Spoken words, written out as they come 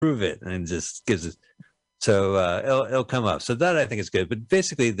prove it, and just gives it. So it'll come up. So that I think is good. But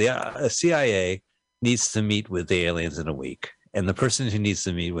basically, the CIA needs to meet with the aliens in a week, and the person who needs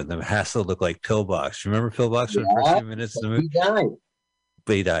to meet with them has to look like Pillbox. Remember Pillbox for the first few minutes of the movie? He died.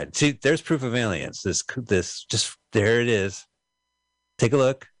 But he died. See, there's proof of aliens. This just there it is. Take a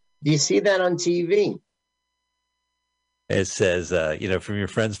look. Do you see that on TV? It says, from your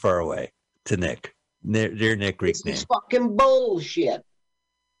friends far away to Nick. Dear Nick, Greek name. It's fucking bullshit.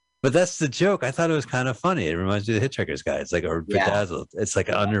 But that's the joke. I thought it was kind of funny. It reminds me of the Hitchhiker's Guy. It's like a bedazzled. It's like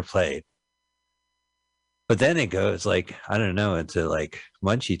underplayed. But then it goes like, I don't know, into like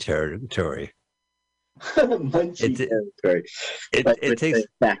Munchie territory. Munchie territory. It takes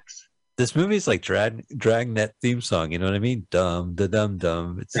facts. This movie's like Dragnet theme song. You know what I mean? Dum da dum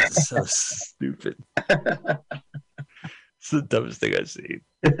dum. It's so stupid. It's the dumbest thing I've seen.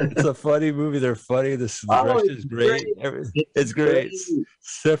 It's a funny movie. They're funny. The direction is great. It's great,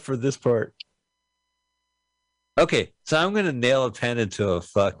 except for this part. Okay, so I'm gonna nail a pen into a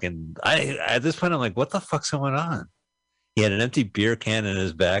fucking. At this point, I'm like, what the fuck's going on? He had an empty beer can in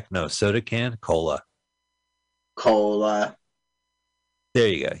his back. No, soda can, cola. There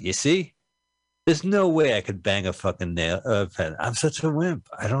you go. You see? There's no way I could bang a fucking pen. I'm such a wimp.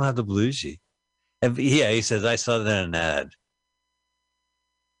 I don't have the bluesy. And he says, I saw that in an ad.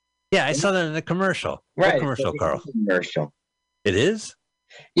 Yeah, I saw that in a commercial. Right. What commercial, Carl? Commercial. It is?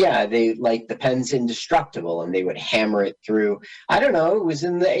 Yeah, they like the pen's indestructible and they would hammer it through. I don't know. It was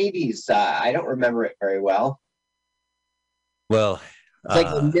in the 80s. I don't remember it very well. Well, it's like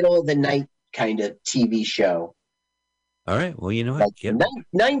the middle of the night kind of TV show. All right. Well, you know what? Like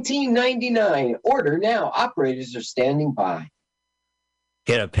 1999. Order now. Operators are standing by.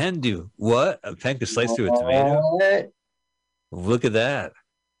 Can a pen do what? A pen could slice through a tomato? Look at that.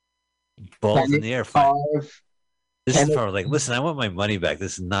 Balls in the air. This is part like, listen, I want my money back.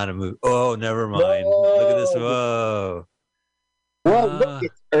 This is not a movie. Oh, never mind. Whoa. Look at this. Whoa. Well, look,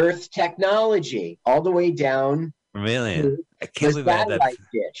 it's Earth technology all the way down. From alien. I can't believe I had that.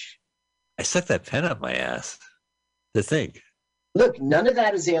 Dish. I stuck that pen up my ass to think. Look, none of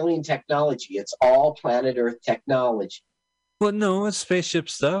that is alien technology. It's all planet Earth technology. Well, no, it's spaceship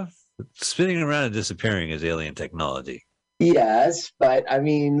stuff. Spinning around and disappearing is alien technology. Yes, but I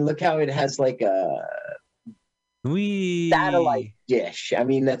mean, look how it has like a satellite dish. I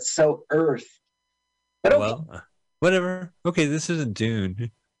mean, that's so Earth. But okay. Well, whatever. Okay, this isn't Dune.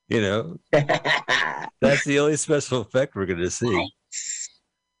 You know, that's the only special effect we're going to see.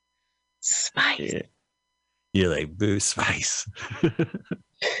 Spice. Yeah. You're like, boo, spice.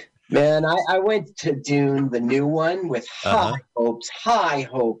 Man, I went to Dune, the new one, with high hopes.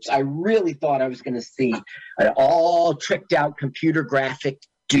 I really thought I was going to see an all tricked out computer graphic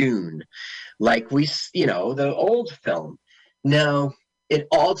Dune, like the old film. No, it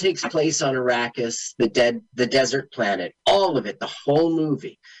all takes place on Arrakis, the desert planet, all of it, the whole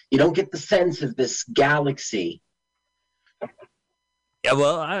movie. You don't get the sense of this galaxy. Yeah,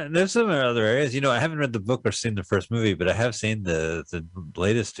 well, there's some other areas. I haven't read the book or seen the first movie, but I have seen the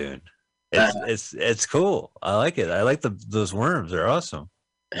latest Dune. It's cool. I like it. I like those worms. They're awesome.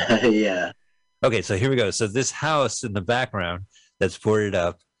 Yeah. Okay, so here we go. So this house in the background that's boarded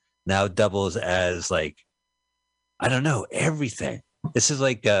up now doubles as like, I don't know, everything. This is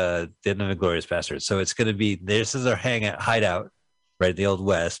like the end of Inglourious Basterds. So it's going to be, this is our hideout, right? The Old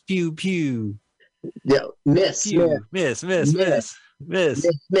West. Pew, pew. Yeah, miss.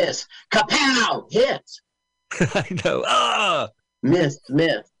 Kapow! Hit! I know. Ah! Miss.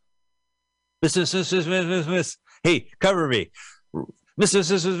 Miss. Hey, cover me.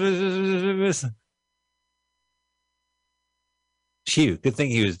 Miss. Shoot, good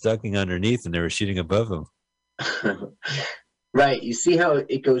thing he was ducking underneath and they were shooting above him. Right. You see how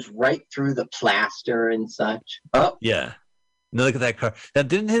it goes right through the plaster and such? Oh. Yeah. Now look at that car. Now,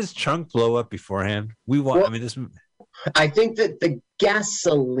 didn't his trunk blow up beforehand? I think that the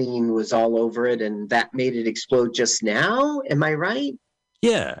gasoline was all over it and that made it explode just now. Am I right?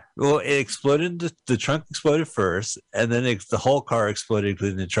 Yeah. Well, it exploded. The trunk exploded first, and then the whole car exploded,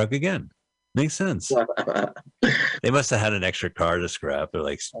 including the trunk again. Makes sense. They must have had an extra car to scrap. They're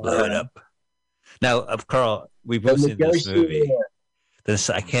like, blow it up. Now, Carl, we've both seen this movie.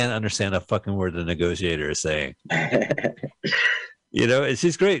 I can't understand a fucking word the negotiator is saying.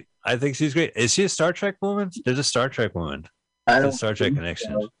 She's great. I think she's great. Is she a Star Trek woman? There's a Star Trek woman. There's a Star Trek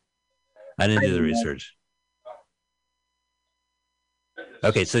connection. So. I didn't do the research.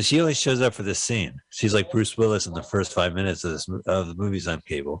 Okay, so she only shows up for this scene. She's like Bruce Willis in the first 5 minutes of the movies on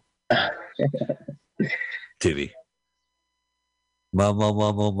cable. TV.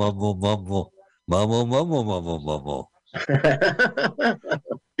 Mumble.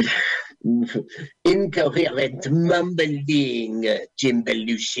 Incoherent mumbling, Jim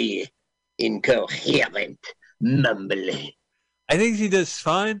Belushi. Incoherent mumbling. I think she does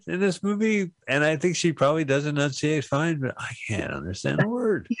fine in this movie, and I think she probably does enunciate fine, but I can't understand a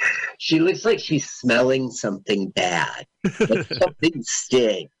word. She looks like she's smelling something bad. Like something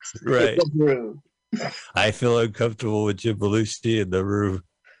stinks. Right. In the room. I feel uncomfortable with Jim Belushi in the room.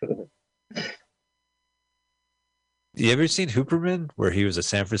 You ever seen Hooperman, where he was a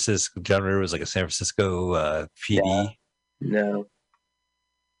San Francisco, John Ritter was like a San Francisco PD? Yeah. No.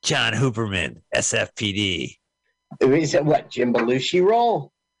 John Hooperman, SFPD. Is it what, Jim Belushi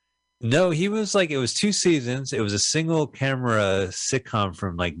role? No, he was like, it was 2 seasons. It was a single camera sitcom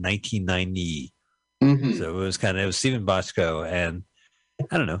from like 1990. Mm-hmm. So it was Stephen Bochco. And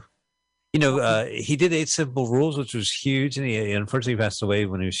I don't know. You know, he did 8 Simple Rules, which was huge. And he unfortunately passed away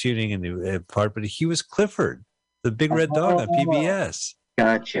when he was shooting in the part, but he was Clifford, the big red dog on PBS.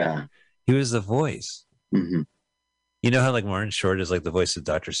 Gotcha. He was the voice. Mm-hmm. You know how like Martin Short is like the voice of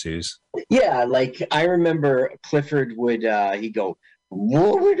Dr. Seuss? Yeah, like I remember Clifford would he'd go,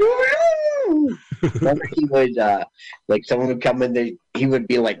 remember he would like someone would come in there, he would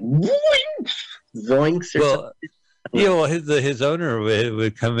be like zoinks or something. Yeah, well his owner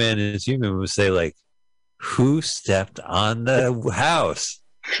would come in and his human would say like, who stepped on the house?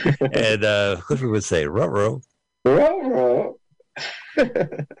 And Clifford would say, ruh-roh. Ruh-roh.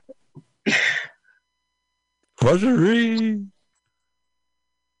 Buzzery.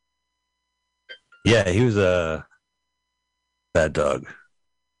 Yeah, he was a bad dog.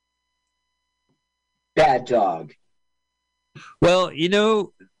 Bad dog. Well, you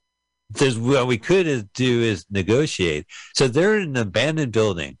know, there's what we could do is negotiate. So they're in an abandoned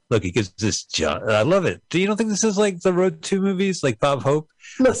building. Look, he gives this job. I love it. Do you don't think this is like the Road 2 movies, like Bob Hope?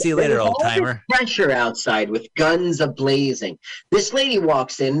 I'll see you later, old timer. Pressure outside with guns ablazing. This lady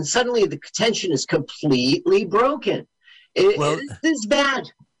walks in, and suddenly the tension is completely broken. This is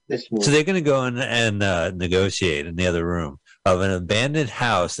bad. So they're going to go in and negotiate in the other room of an abandoned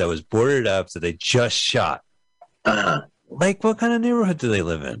house that was boarded up that they just shot. Like, what kind of neighborhood do they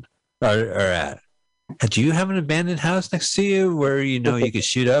live in or at? Do you have an abandoned house next to you where you know you can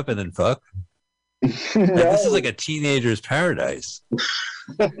shoot up and then fuck? No. Like, this is like a teenager's paradise.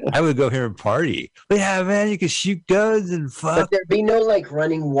 I would go here and party. But yeah, man, you can shoot guns and fuck. But there'd be no like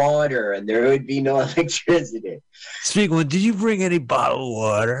running water and there would be no electricity. Speaking of, did you bring any bottled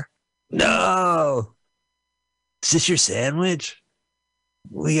water? No. Is this your sandwich?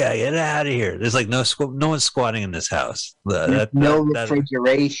 We gotta get out of here. There's like no one's squatting in this house. No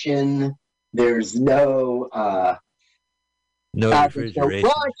refrigeration. There's no refrigeration.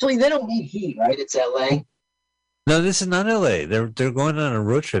 Well, actually, they don't need heat, right? It's LA. No, this is not LA. They're going on a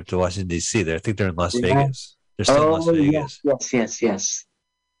road trip to Washington D.C. I think they're in Las Vegas. They're still in Las Vegas. Yes.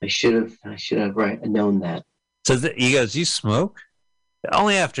 I should have known that. So he goes, "You smoke?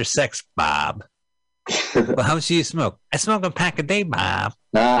 Only after sex, Bob." Well, how much do you smoke? I smoke a pack a day, Bob.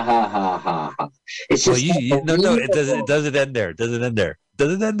 It's just no. It doesn't end there. Doesn't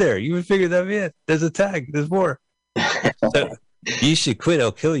end there. You would figure that in. There's a tag. There's more. So you should quit.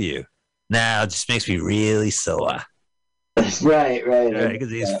 I'll kill you. Nah, it just makes me really sore. Right.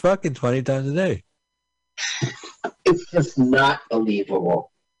 Because he's fucking 20 times a day. It's just not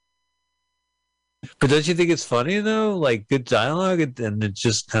believable. But don't you think it's funny though? Like good dialogue and it's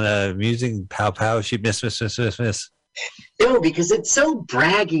just kind of amusing. Pow pow, she miss. No, because it's so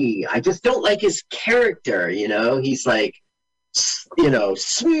braggy. I just don't like his character. You know, he's like, you know,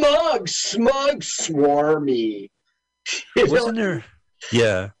 smug, swarmy. Wasn't there?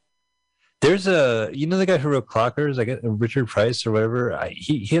 Yeah. There's the guy who wrote Clockers, I get Richard Price or whatever.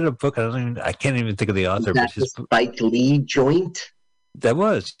 He had a book. I can't even think of the author. But his Spike Lee joint. That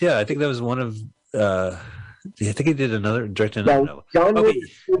was, yeah. I think that was one of. I think he did another directed. No, John was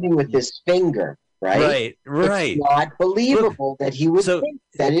shooting with his finger, right? Right. It's not believable that he would think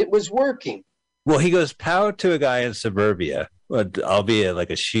that it was working. Well, he goes pow to a guy in suburbia, albeit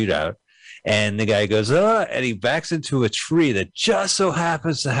like a shootout. And the guy goes, and he backs into a tree that just so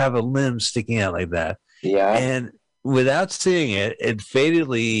happens to have a limb sticking out like that. Yeah. And without seeing it, it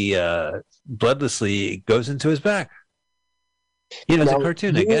fatally, bloodlessly goes into his back. You know, it's a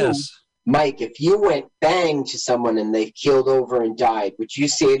cartoon, I guess. Mike, if you went bang to someone and they keeled over and died, would you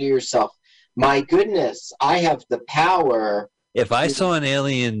say to yourself, my goodness, I have the power? If I saw an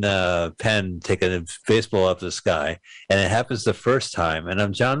alien pen take a baseball up the sky, and it happens the first time, and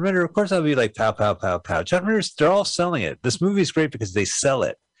I'm John Ritter, of course I'll be like, pow, pow, pow, pow. John Ritter's, they're all selling it. This movie's great because they sell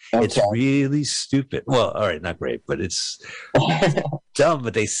it. Okay. It's really stupid. Well, all right, not great, but it's dumb,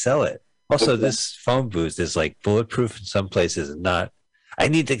 but they sell it. Also, this phone booth is like bulletproof in some places and not. I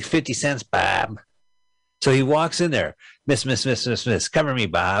need the 50 cents, Bob. So he walks in there. Miss, cover me,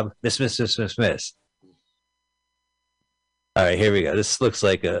 Bob. Miss. All right, here we go. This looks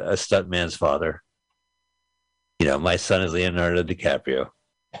like a stuntman's father. You know, my son is Leonardo DiCaprio.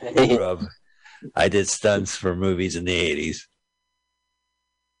 I did stunts for movies in the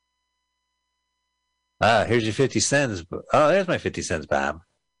 80s. Here's your 50 cents. Oh, there's my 50 cents, Bob.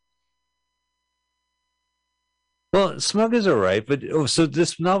 Well, Smug is all right, but so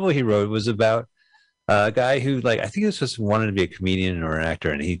this novel he wrote was about a guy who, like, I think he was just wanted to be a comedian or an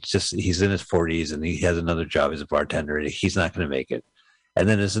actor, and he's in his 40s and he has another job as a bartender, and he's not going to make it. And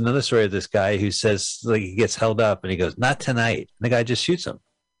then there's another story of this guy who says, like, he gets held up and he goes, "Not tonight." And the guy just shoots him.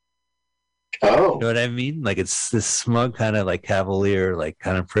 Oh, you know what I mean? Like, it's this smug kind of like cavalier, like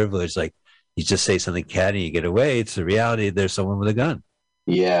kind of privileged, like you just say something catty, you get away. It's the reality. There's someone with a gun.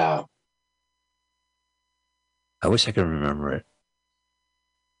 Yeah. I wish I could remember it.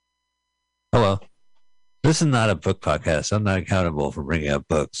 Oh, well. This is not a book podcast. I'm not accountable for bringing up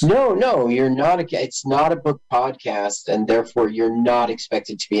books. No, you're not. It's not a book podcast, and therefore you're not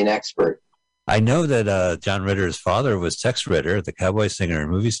expected to be an expert. I know that John Ritter's father was Tex Ritter, the cowboy singer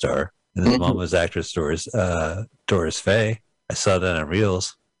and movie star, and his mom was actress Doris Faye. I saw that on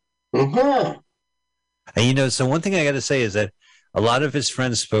Reels. Mm-hmm. And you know, so one thing I got to say is that a lot of his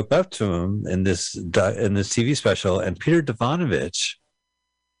friends spoke up to him in this TV special, and Peter Devanovich,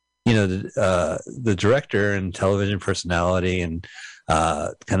 you know, the director and television personality and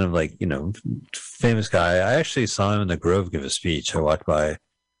kind of like, you know, famous guy. I actually saw him in the Grove give a speech. I walked by.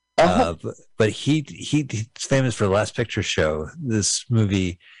 But he's famous for the Last Picture Show, this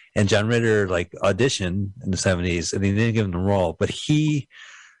movie, and John Ritter like auditioned in the 70s, and he didn't give him the role, but he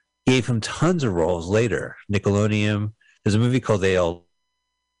gave him tons of roles later. Nickelodeon. There's a movie called They All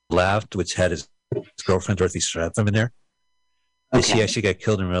Laughed, which had his girlfriend Dorothy Stratham in there. Okay. She actually got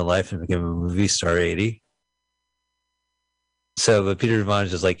killed in real life and became a movie star 80. So, but Peter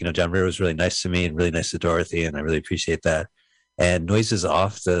Devanovich is like, you know, John Ritter was really nice to me and really nice to Dorothy, and I really appreciate that. And Noises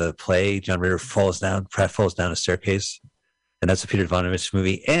Off, the play, John Ritter Pratt falls down a staircase, and that's a Peter Devanovich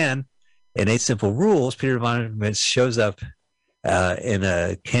movie. And in 8 Simple Rules, Peter Devanovich shows up in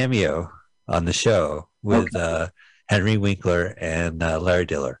a cameo on the show with Henry Winkler and Larry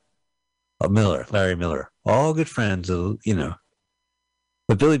Miller, all good friends, you know.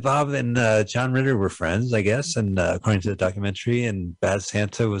 But Billy Bob and John Ritter were friends, I guess, and according to the documentary, and Bad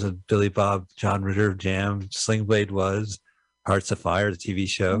Santa was a Billy Bob, John Ritter jam. Sling Blade was. Hearts of Fire, the TV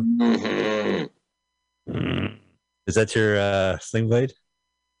show. Mm-hmm. Is that your Sling Blade?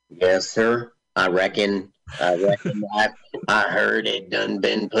 Yes, sir. I reckon I heard it done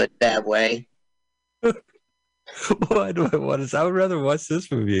been put that way. Why do I want to? I would rather watch this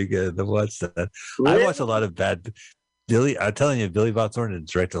movie again than watch that. Really? I watch a lot of bad. I'm telling you, Billy Bob Thornton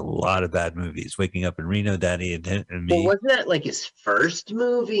directed a lot of bad movies. Waking Up in Reno, Daddy and Me. Well, wasn't that like his first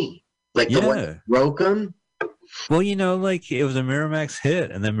movie? Like the one that broke him? Well, you know, like it was a Miramax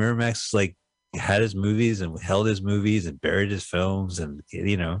hit, and then Miramax like had his movies and held his movies and buried his films, and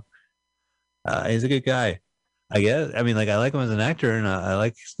you know, he's a good guy, I guess. I mean, like I like him as an actor, and I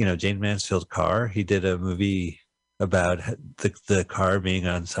like, you know, Jane Mansfield's Car. He did a movie about the car being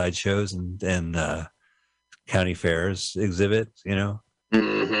on sideshows and county fairs exhibits, you know.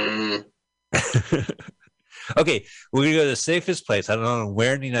 Mm-hmm. Okay, we're gonna go to the safest place. I don't know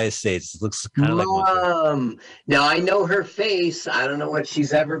where in the United States. It looks kind of like now I know her face. I don't know what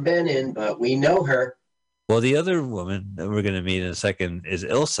she's ever been in, but we know her. Well, the other woman that we're gonna meet in a second is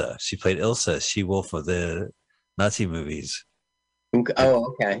Ilsa. She played Ilsa, She-Wolf of the Nazi movies.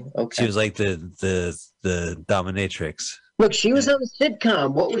 Oh, okay. She was like the dominatrix. Look, she was on a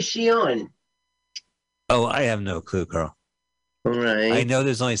sitcom. What was she on? Oh, I have no clue, Carl. All right. I know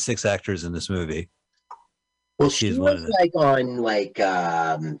there's only 6 actors in this movie. Well, she was like on like,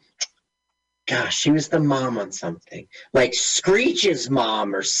 gosh, she was the mom on something. Like Screech's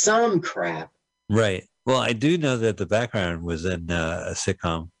mom or some crap. Right. Well, I do know that the background was in a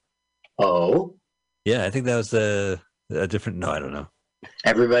sitcom. Oh? Yeah, I think that was a different, no, I don't know.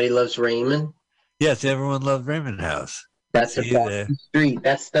 Everybody Loves Raymond? Yes, Everyone Loved Raymond House. That's across the street.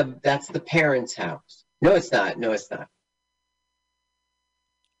 That's the parents' house. No, it's not. No, it's not.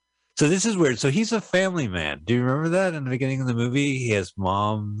 So this is weird. So he's a family man. Do you remember that in the beginning of the movie? He has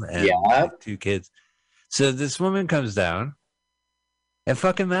mom and like 2 kids. So this woman comes down and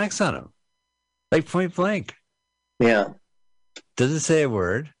fucking macks on him. Like point blank. Yeah. Doesn't say a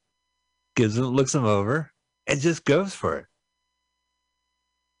word. Looks him over and just goes for it.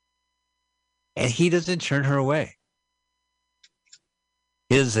 And he doesn't turn her away.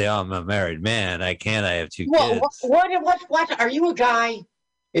 He doesn't say, "Oh, I'm a married man. I have 2 kids." What? Are you a guy?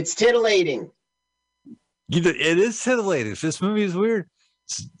 It's titillating. It is titillating. This movie is weird.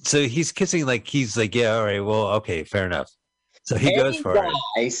 So he's kissing like he's like, yeah, all right, well, okay, fair enough. So he goes for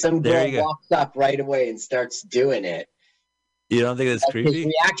it. Some girl walks up right away and starts doing it. You don't think it's creepy? His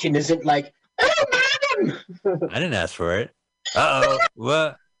reaction isn't like, "Oh, madam!" I didn't ask for it. Uh-oh.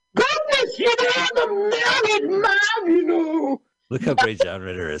 What? Goodness, I'm a married man, you know. Look how great John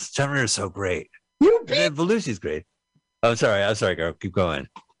Ritter is. John Ritter is so great. You and Belushi's great. I'm sorry, girl. Keep going.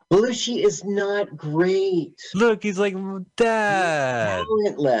 Belushi is not great. Look, he's like, Dad.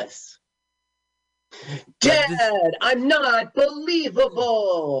 Talentless. Dad, I'm not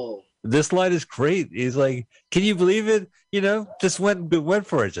believable. This line is great. He's like, can you believe it? You know, just went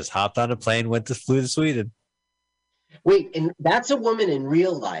for it. Just hopped on a plane, flew to Sweden. Wait, and that's a woman in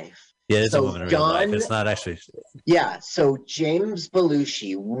real life. Yeah, it's a woman in real life. It's not actually. Yeah, so James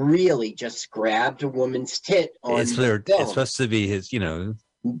Belushi really just grabbed a woman's tit on it's supposed to be his,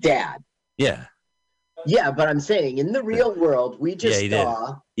 dad. Yeah. Yeah, but I'm saying in the real world, we just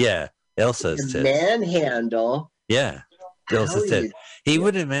saw. Yeah, Elsa's tit. Manhandle. Yeah, Elsa's tit. He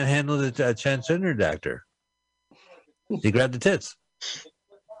wouldn't manhandle the transgender actor. He grabbed the tits.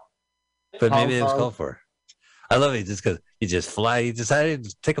 But maybe it was called for. I love it just because he decided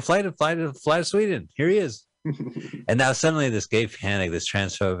to take a flight and fly to Sweden. Here he is. And now suddenly this gay panic, this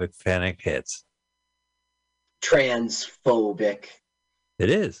transphobic panic hits. Transphobic. It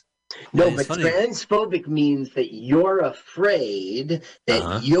is. No, but transphobic means that you're afraid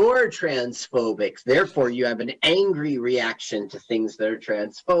that you're transphobic. Therefore, you have an angry reaction to things that are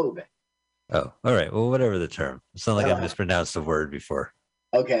transphobic. Oh, all right. Well, whatever the term. It's not like I've mispronounced the word before.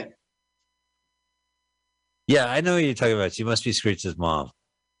 Okay. Yeah, I know what you're talking about. She must be Screech's mom.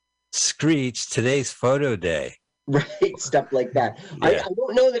 Screech, today's photo day. Right, stuff like that. Yeah. I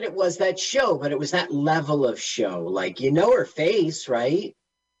don't know that it was that show, but it was that level of show. Like, her face, right?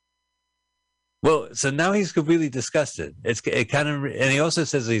 Well, so now he's completely disgusted. It kind of, and he also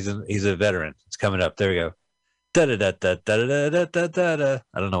says he's a veteran. It's coming up. There we go. Da da da da da da da da da da.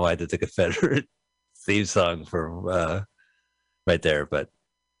 I don't know why I did the Confederate theme song for right there, but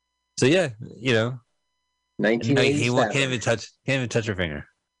so yeah, 1987. He can't even touch her finger.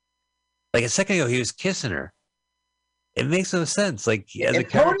 Like a second ago, he was kissing her. It makes no sense. Like as a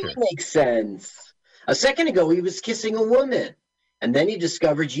character, totally makes sense. A second ago, he was kissing a woman, and then he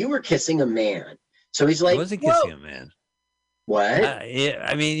discovered you were kissing a man. So he's like, I wasn't kissing a man. What? Yeah,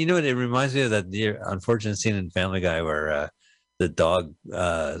 I mean, you know what? It reminds me of that unfortunate scene in Family Guy where the dog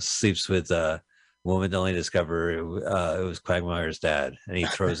sleeps with a woman to only discover it was Quagmire's dad, and he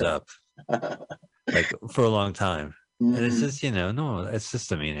throws up like for a long time. Mm-hmm. And it's just, no, it's just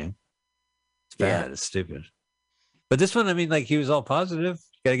demeaning. It's bad. Yeah. It's stupid. But this one, I mean, like he was all positive.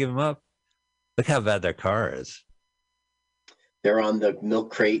 You got to give him up. Look how bad their car is. They're on the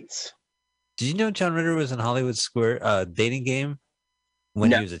milk crates. Did you know John Ritter was in Hollywood Square dating game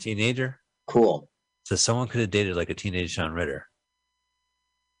when he was a teenager? Cool. So someone could have dated like a teenage John Ritter.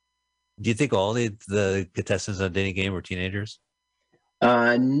 Do you think all the contestants on dating game were teenagers?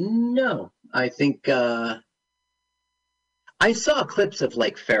 No. I think I saw clips of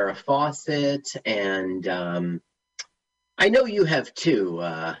like Farrah Fawcett, and I know you have too.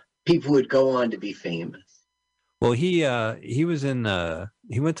 People would go on to be famous. Well, he was in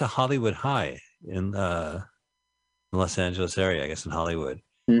he went to Hollywood High in the Los Angeles area, I guess, in Hollywood,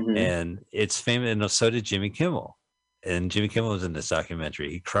 and it's famous. And so did Jimmy Kimmel, and Jimmy Kimmel was in this documentary.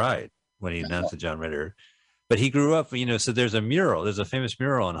 He cried when he announced to John Ritter, but he grew up, So there's a famous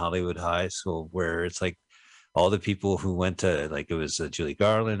mural in Hollywood High School where it's like all the people who went to, like, it was Julie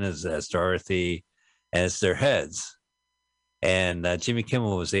Garland as Dorothy, and it's their heads. And Jimmy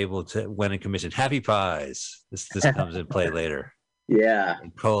Kimmel was able to went and commissioned Happy Pies. This comes in play later. Yeah.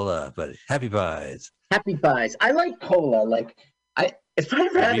 And Cola, but Happy Pies. Happy Pies. I like Cola. Like if I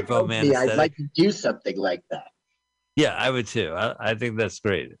ever had a company, I'd like to do something like that. Yeah, I would too. I think that's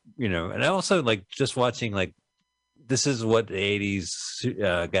great. And I also like just watching, like, this is what the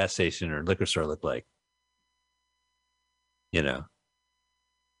 80s gas station or liquor store looked like.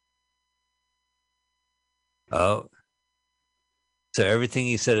 Oh. So everything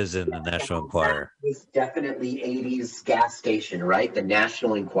he said is in the National Enquirer. It was definitely 80s gas station, right? The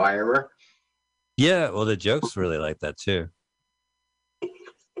National Enquirer. Yeah, well, the jokes really like that too.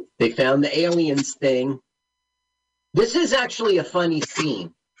 They found the aliens thing. This is actually a funny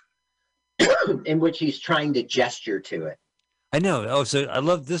scene in which he's trying to gesture to it. I know. Oh, so I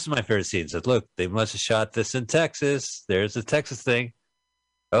love this. Is my favorite scene. So look, they must have shot this in Texas. There's the Texas thing.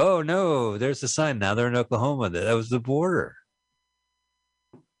 Oh no, there's the sign. Now they're in Oklahoma. That was the border.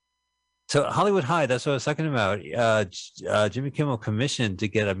 So Hollywood High, that's what I was talking about. Jimmy Kimmel commissioned to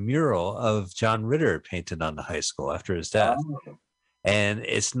get a mural of John Ritter painted on the high school after his death. Oh. And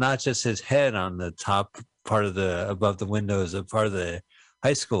it's not just his head on the top part of above the windows of part of the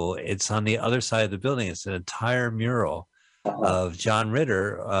high school. It's on the other side of the building. It's an entire mural of John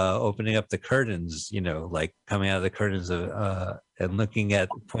Ritter opening up the curtains, like coming out of the curtains and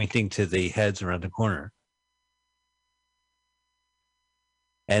pointing to the heads around the corner.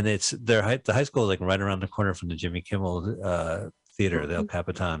 And the high school is like right around the corner from the Jimmy Kimmel theater, the El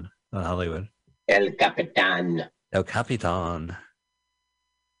Capitan on Hollywood. El Capitan. El Capitan.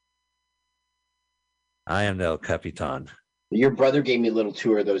 I am the El Capitan. Your brother gave me a little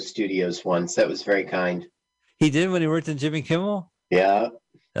tour of those studios once. That was very kind. He did when he worked in Jimmy Kimmel? Yeah.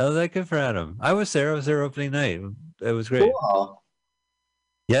 That was good for Adam. I was there opening night. It was great. Cool.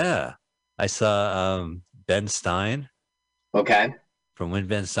 Yeah. I saw Ben Stein. Okay. From Win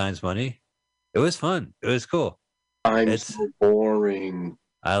Ben Stein's Money. It was fun. It was cool. It's so boring.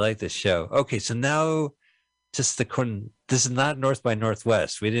 I like this show. Okay, so now just this is not North by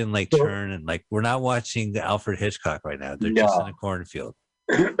Northwest. We didn't turn and we're not watching the Alfred Hitchcock right now. They're just in a cornfield.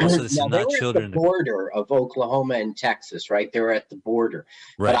 Also, this is not children. At the border of Oklahoma and Texas, right? They're at the border.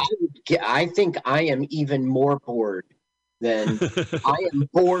 Right. But I think I am even more bored than I am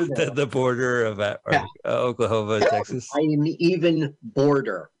bored. The border of Oklahoma and Texas. I am even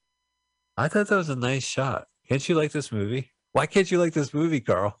border. I thought that was a nice shot. Can't you like this movie? Why can't you like this movie,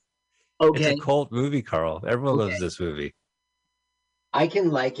 Carl? Okay. It's a cult movie, Carl. Everyone loves this movie. I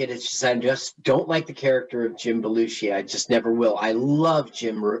can like it. It's just I just don't like the character of Jim Belushi. I just never will. I love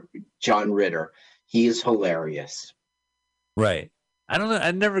John Ritter. He is hilarious. Right. I don't know.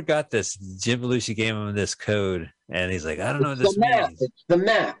 I never got this. Jim Belushi gave him this code, and he's like, I don't know what this means. It's the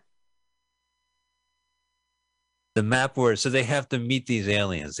map. The map so they have to meet these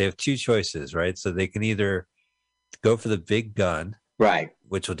aliens. They have two choices, right? So they can either go for the big gun, right,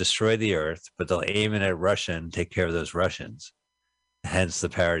 which will destroy the Earth, but they'll aim it at Russia and take care of those Russians. Hence the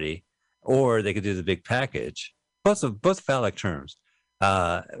parody. Or they could do the big package. Both phallic terms,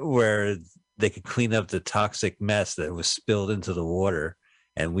 where they could clean up the toxic mess that was spilled into the water,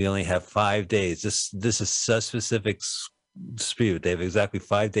 and we only have 5 days. This is such specific dispute. They have exactly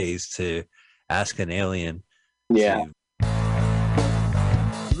 5 days to ask an alien. Yeah.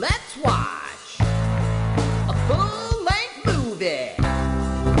 Let's watch a full-length movie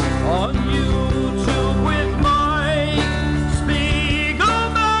on YouTube with Mike Spiegelman.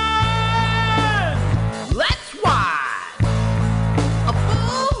 Let's watch a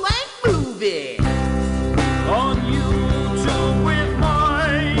full-length movie on YouTube with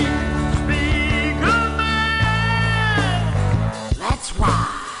Mike Spiegelman. Let's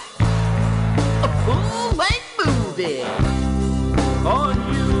watch a full-length movie on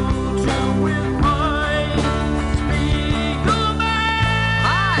YouTube with Mike Spiegelman.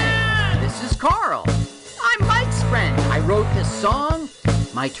 Hi, this is Carl. I'm Mike's friend. I wrote this song.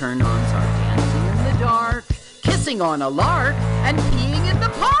 My turn-ons are dancing in the dark, kissing on a lark, and peeing in the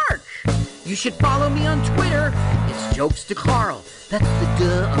park. You should follow me on Twitter. It's Jokes to Carl. That's the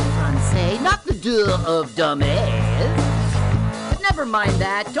duh of Francais, not the duh of dumbass. But never mind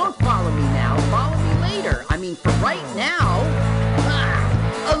that. Don't follow me now. Follow me later. I mean, for right now,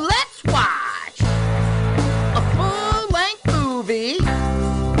 let's watch a full-length movie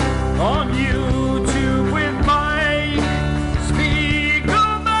on YouTube with Mike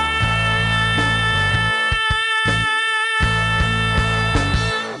Spiegelman.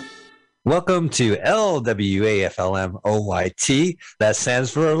 Welcome to LWAFLMOYT. That stands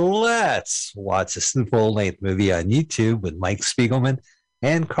for Let's Watch a Full-Length Movie on YouTube with Mike Spiegelman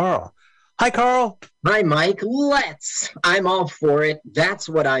and Carl. Hi, Carl. Hi, Mike. I'm all for it. That's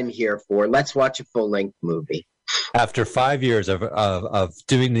what I'm here for. Let's watch a full-length movie. After 5 years of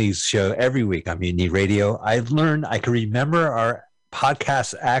doing these shows every week on Mutiny Radio, I've learned I can remember our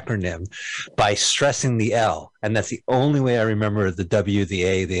podcast acronym by stressing the L. And that's the only way I remember the W, the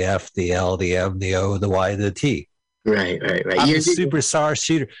A, the F, the L, the M, the O, the Y, the T. Right. I'm a super sharp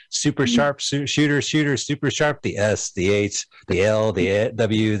shooter, super sharp, the S, the H, the L, the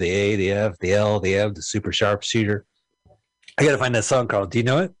W, the A, the F, the L, the M, the super sharp shooter. I got to find that song, Carl. Do you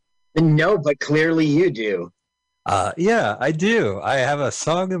know it? No, but clearly you do. Yeah, I do. I have a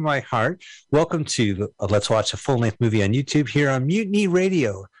song in my heart. Welcome to Let's Watch a Full-Length Movie on YouTube here on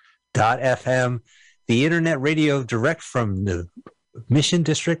MutinyRadio.fm, the internet radio direct from the Mission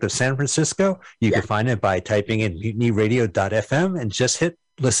District of San Francisco. You can find it by typing in MutinyRadio.fm and just hit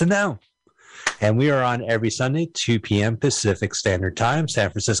listen now. And we are on every Sunday, 2 p.m. Pacific Standard Time, San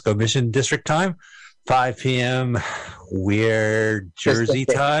Francisco Mission District Time, 5 p.m. Weird Jersey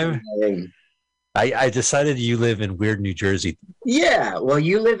time. I decided you live in weird New Jersey. Yeah, well,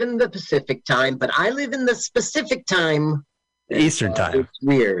 you live in the Pacific time, but I live in the specific time. Eastern time. It's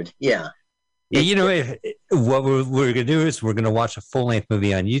weird, yeah. You know, what we're going to do is we're going to watch a full-length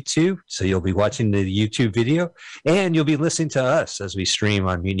movie on YouTube. So you'll be watching the YouTube video, and you'll be listening to us as we stream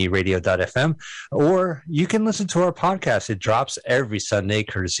on MutinyRadio.fm. Or you can listen to our podcast. It drops every Sunday,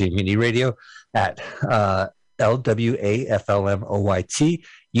 courtesy of Mutiny Radio at LWAFLMOYT.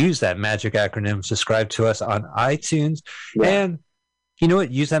 Use that magic acronym. Subscribe to us on iTunes. Yeah. And you know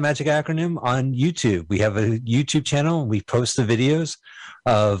what? Use that magic acronym on YouTube. We have a YouTube channel. We post the videos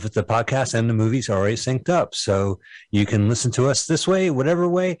of the podcast, and the movies are already synced up. So you can listen to us this way, whatever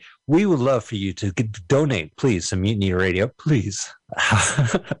way. We would love for you to donate, please, to Mutiny Radio, please.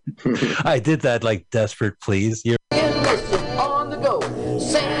 I did that like desperate, please. You're Listen on the go,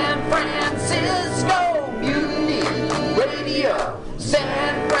 San Francisco Mutiny Radio.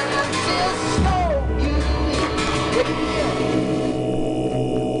 San Francisco Mutiny Radio.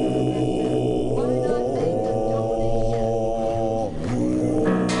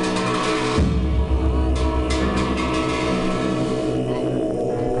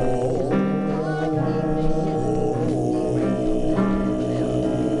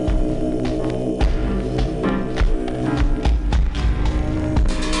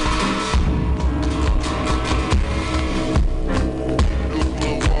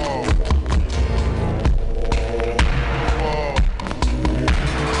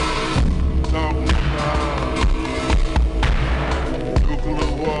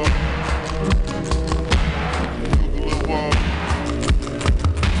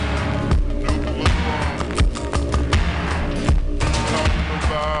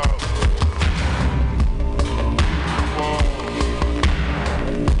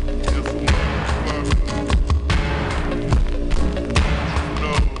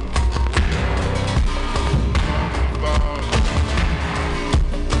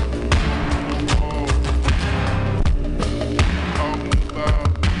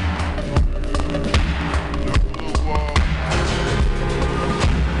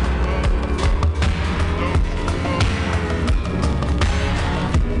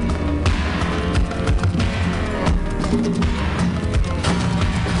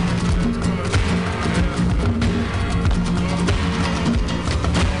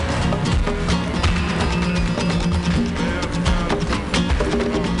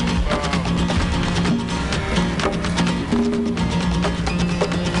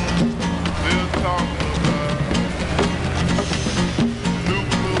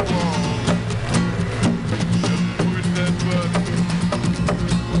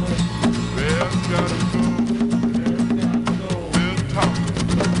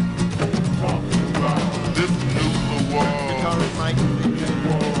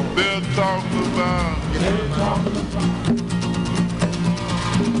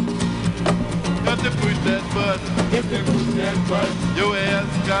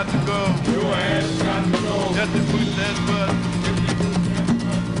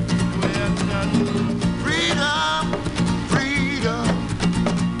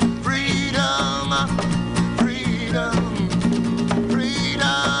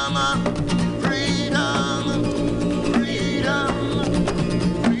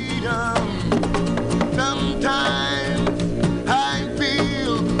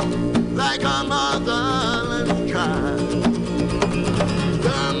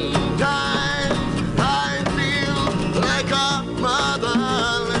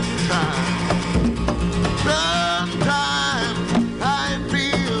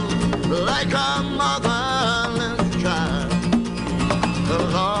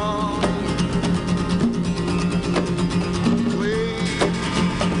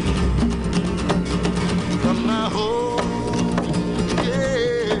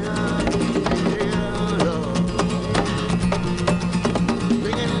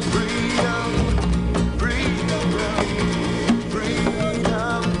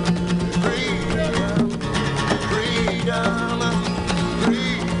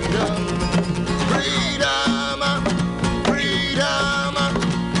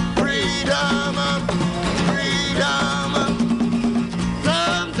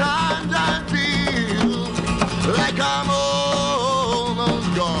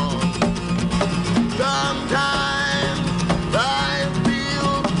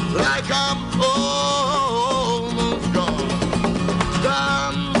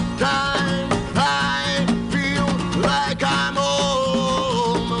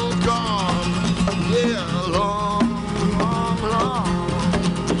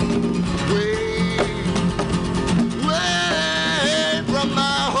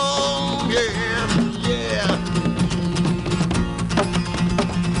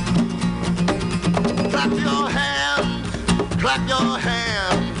 Clap your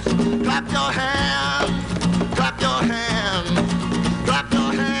hands, clap your hands, clap your hands, clap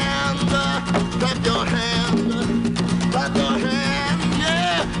your hands, clap your hands, clap your hands,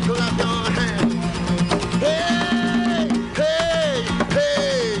 yeah, clap your hands. Hey, hey,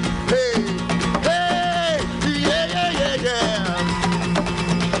 hey, hey, hey, yeah, yeah, yeah, yeah.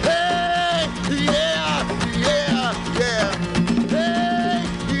 Hey, yeah, yeah, yeah. Hey,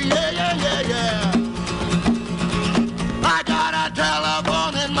 yeah, yeah, yeah, yeah. I got a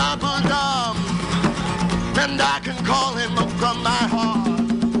telephone in my bosom, and I can call him from my heart.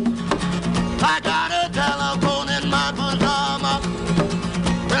 I got a telephone in my bosom,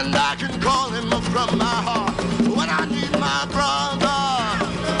 and I can call him from my heart. When I need my brother,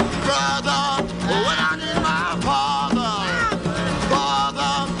 when I need my father,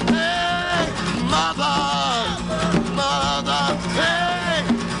 hey, mother, hey,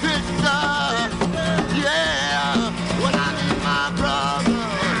 sister, yeah. When I need my brother,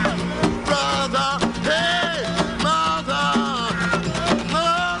 hey, mother,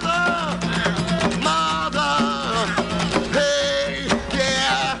 hey,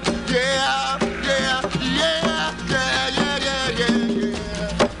 yeah, yeah, yeah, yeah, yeah, yeah.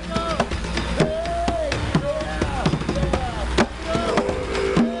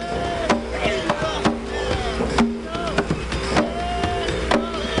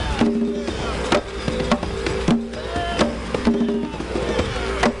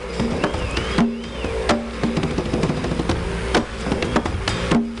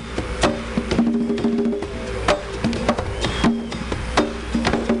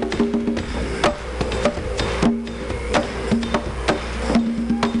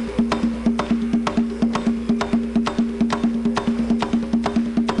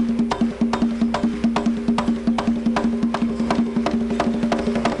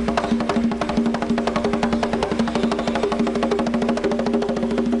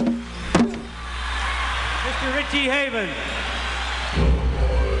 Mr. Richie Havens.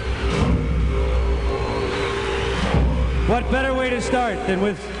 What better way to start than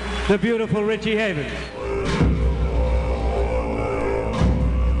with the beautiful Richie Havens?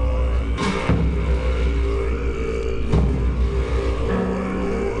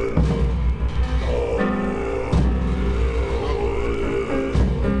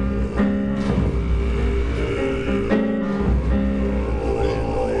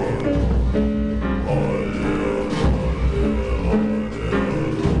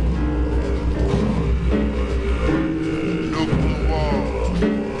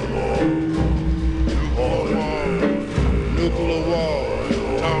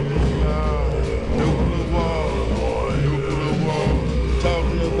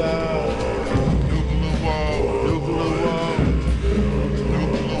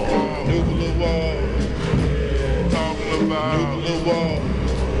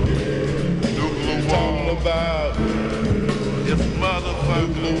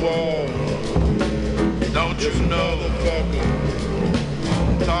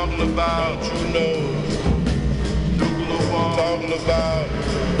 Goodbye.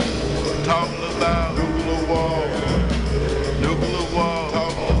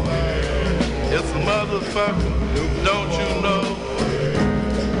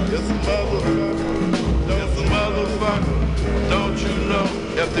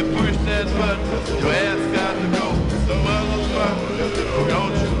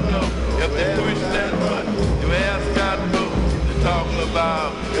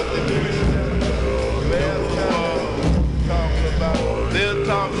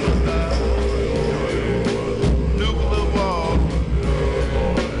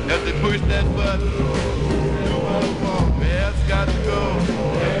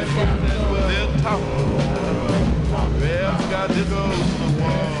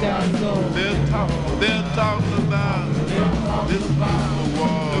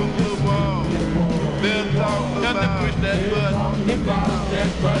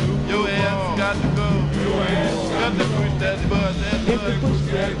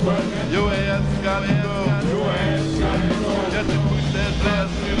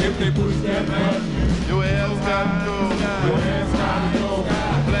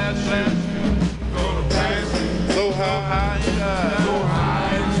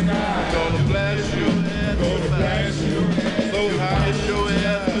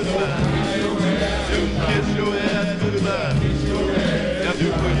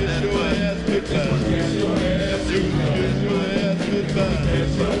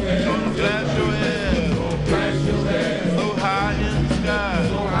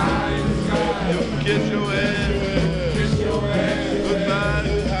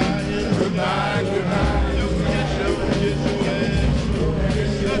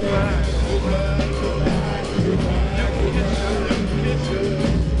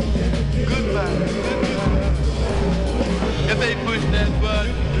 that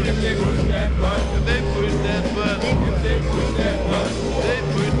button, if they push that button, if they push that button, if they push that button, they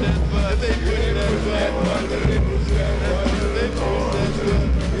push that button, they push that button, they push that button, they push that button,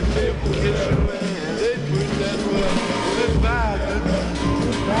 if they push that button, they push that button. Goodbye, goodbye,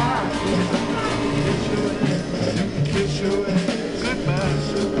 goodbye, kiss your ass, goodbye,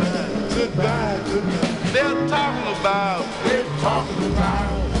 goodbye, goodbye, goodbye. They're talking about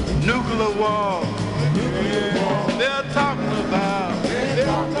nuclear war. They're talking about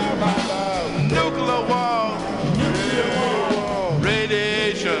nuclear war.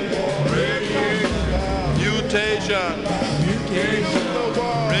 Radiation. Mutation.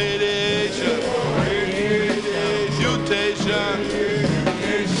 Radiation. Mutation.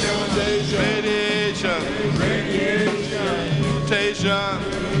 Radiation. Mutation.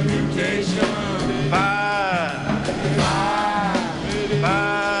 Fire.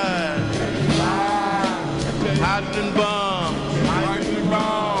 Hydrogen bomb.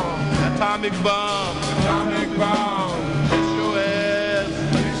 Atomic bomb. Kiss your ass.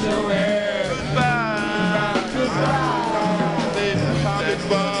 Goodbye. Baby, atomic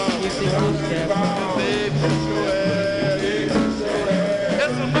bomb. Baby, kiss your ass.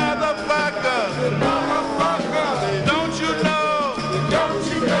 It's a motherfucker. Don't you know?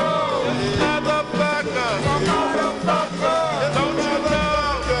 It's a motherfucker. Don't you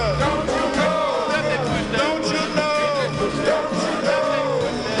know? Let me push that.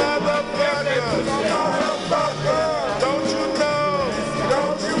 Don't you know?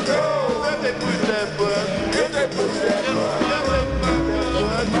 Don't you know? Let me push that button. Let me push that button.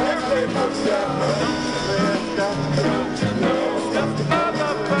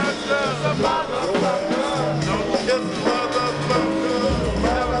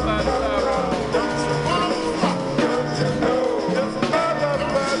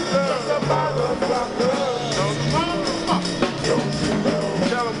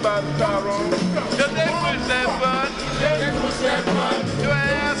 Your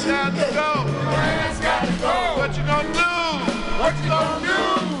ass got to go. What you gonna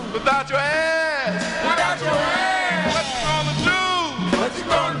do? Without your ass? What you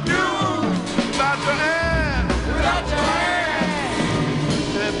gonna do? Without your ass?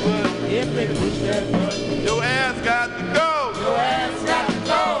 That button. If they push that button, Your ass got to go.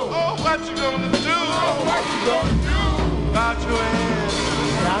 Oh, what you gonna do? Without your ass?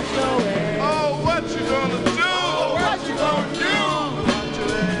 without your ass, Oh, what you gonna do? Without your ass?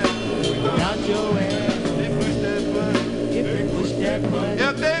 without your ass. They push that button. If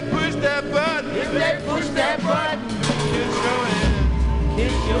they push that button, If they push that button, kiss your ass.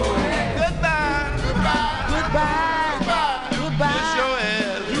 kiss your ass. Goodbye. Goodbye. Kiss your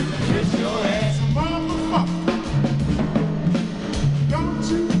ass. Kiss your ass.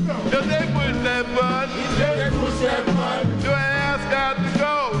 If they push that button, your ass got to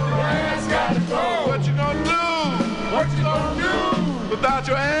go. What you gonna do? Without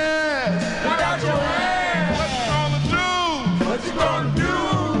your ass? What you gonna do?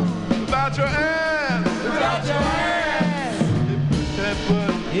 Without your ass? They push that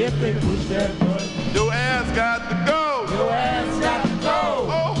button. If they push that button, Your ass got to go.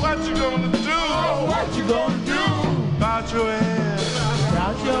 Oh, what you gonna do? Without your ass?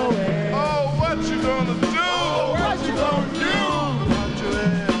 without your ass. Oh, what you gonna do? Without your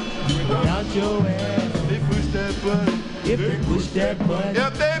ass? Without your ass. They push that button. If they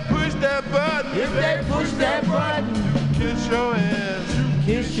push that button, If they push that button, kiss your ass.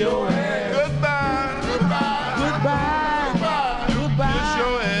 kiss your ass. Goodbye. Kiss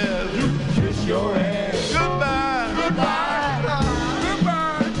your ass. Kiss your ass. Goodbye.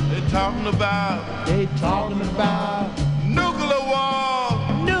 They talking about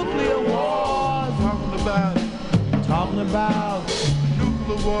nuclear war. Talking about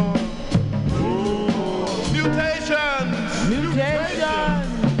nuclear war. Mutations.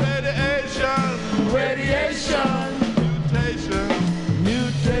 Radiation.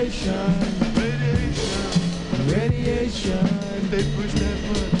 Mutation. Radiation.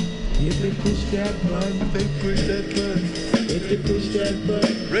 If they push that button. If they push that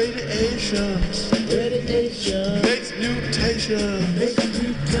button, Radiation. Makes mutation.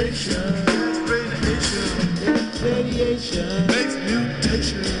 radiation.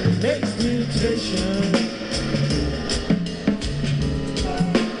 Makes mutation.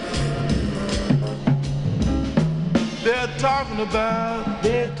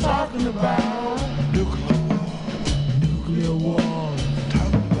 They're talking about nuclear war.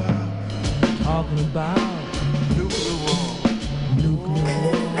 Talking about nuclear war.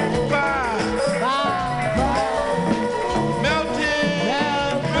 Fire. Melting.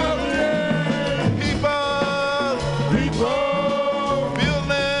 People.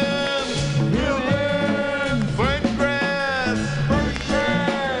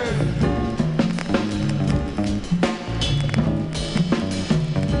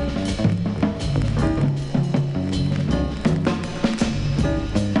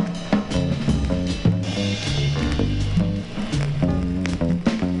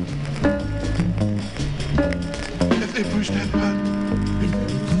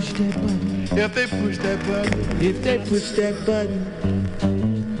 If they push that button, If they push that button,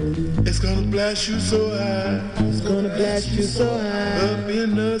 it's gonna blast you so high. it's gonna blast you so high. Up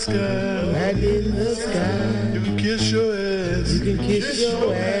in the sky. Right in the sky. You can kiss your ass. You can kiss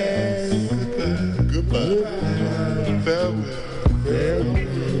your ass. Goodbye. Farewell.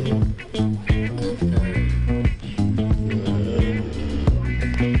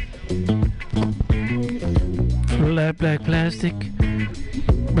 Flat Black Plastic,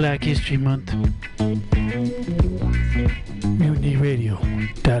 Black History Month.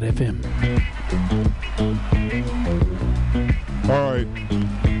 MutinyRadio.fm. All right.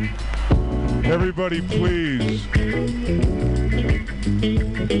 Everybody, please.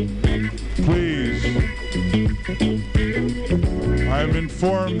 Please. I'm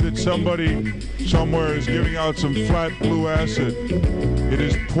informed that somebody somewhere is giving out some flat blue acid. It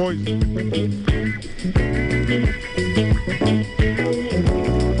is poison.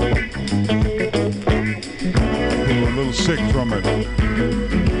 A little sick from it.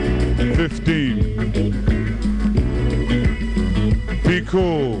 15. Be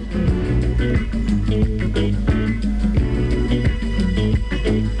cool.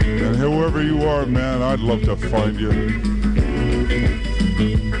 And whoever you are, man, I'd love to find you.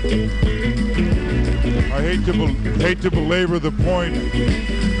 I hate to belabor the point,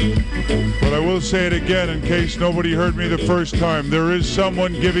 but I will say it again in case nobody heard me the first time. There is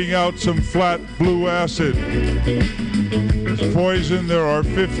someone giving out some flat blue acid. It's poison. There are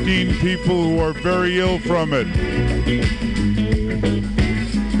 15 people who are very ill from it.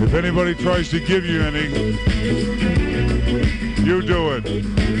 If anybody tries to give you any, you do it.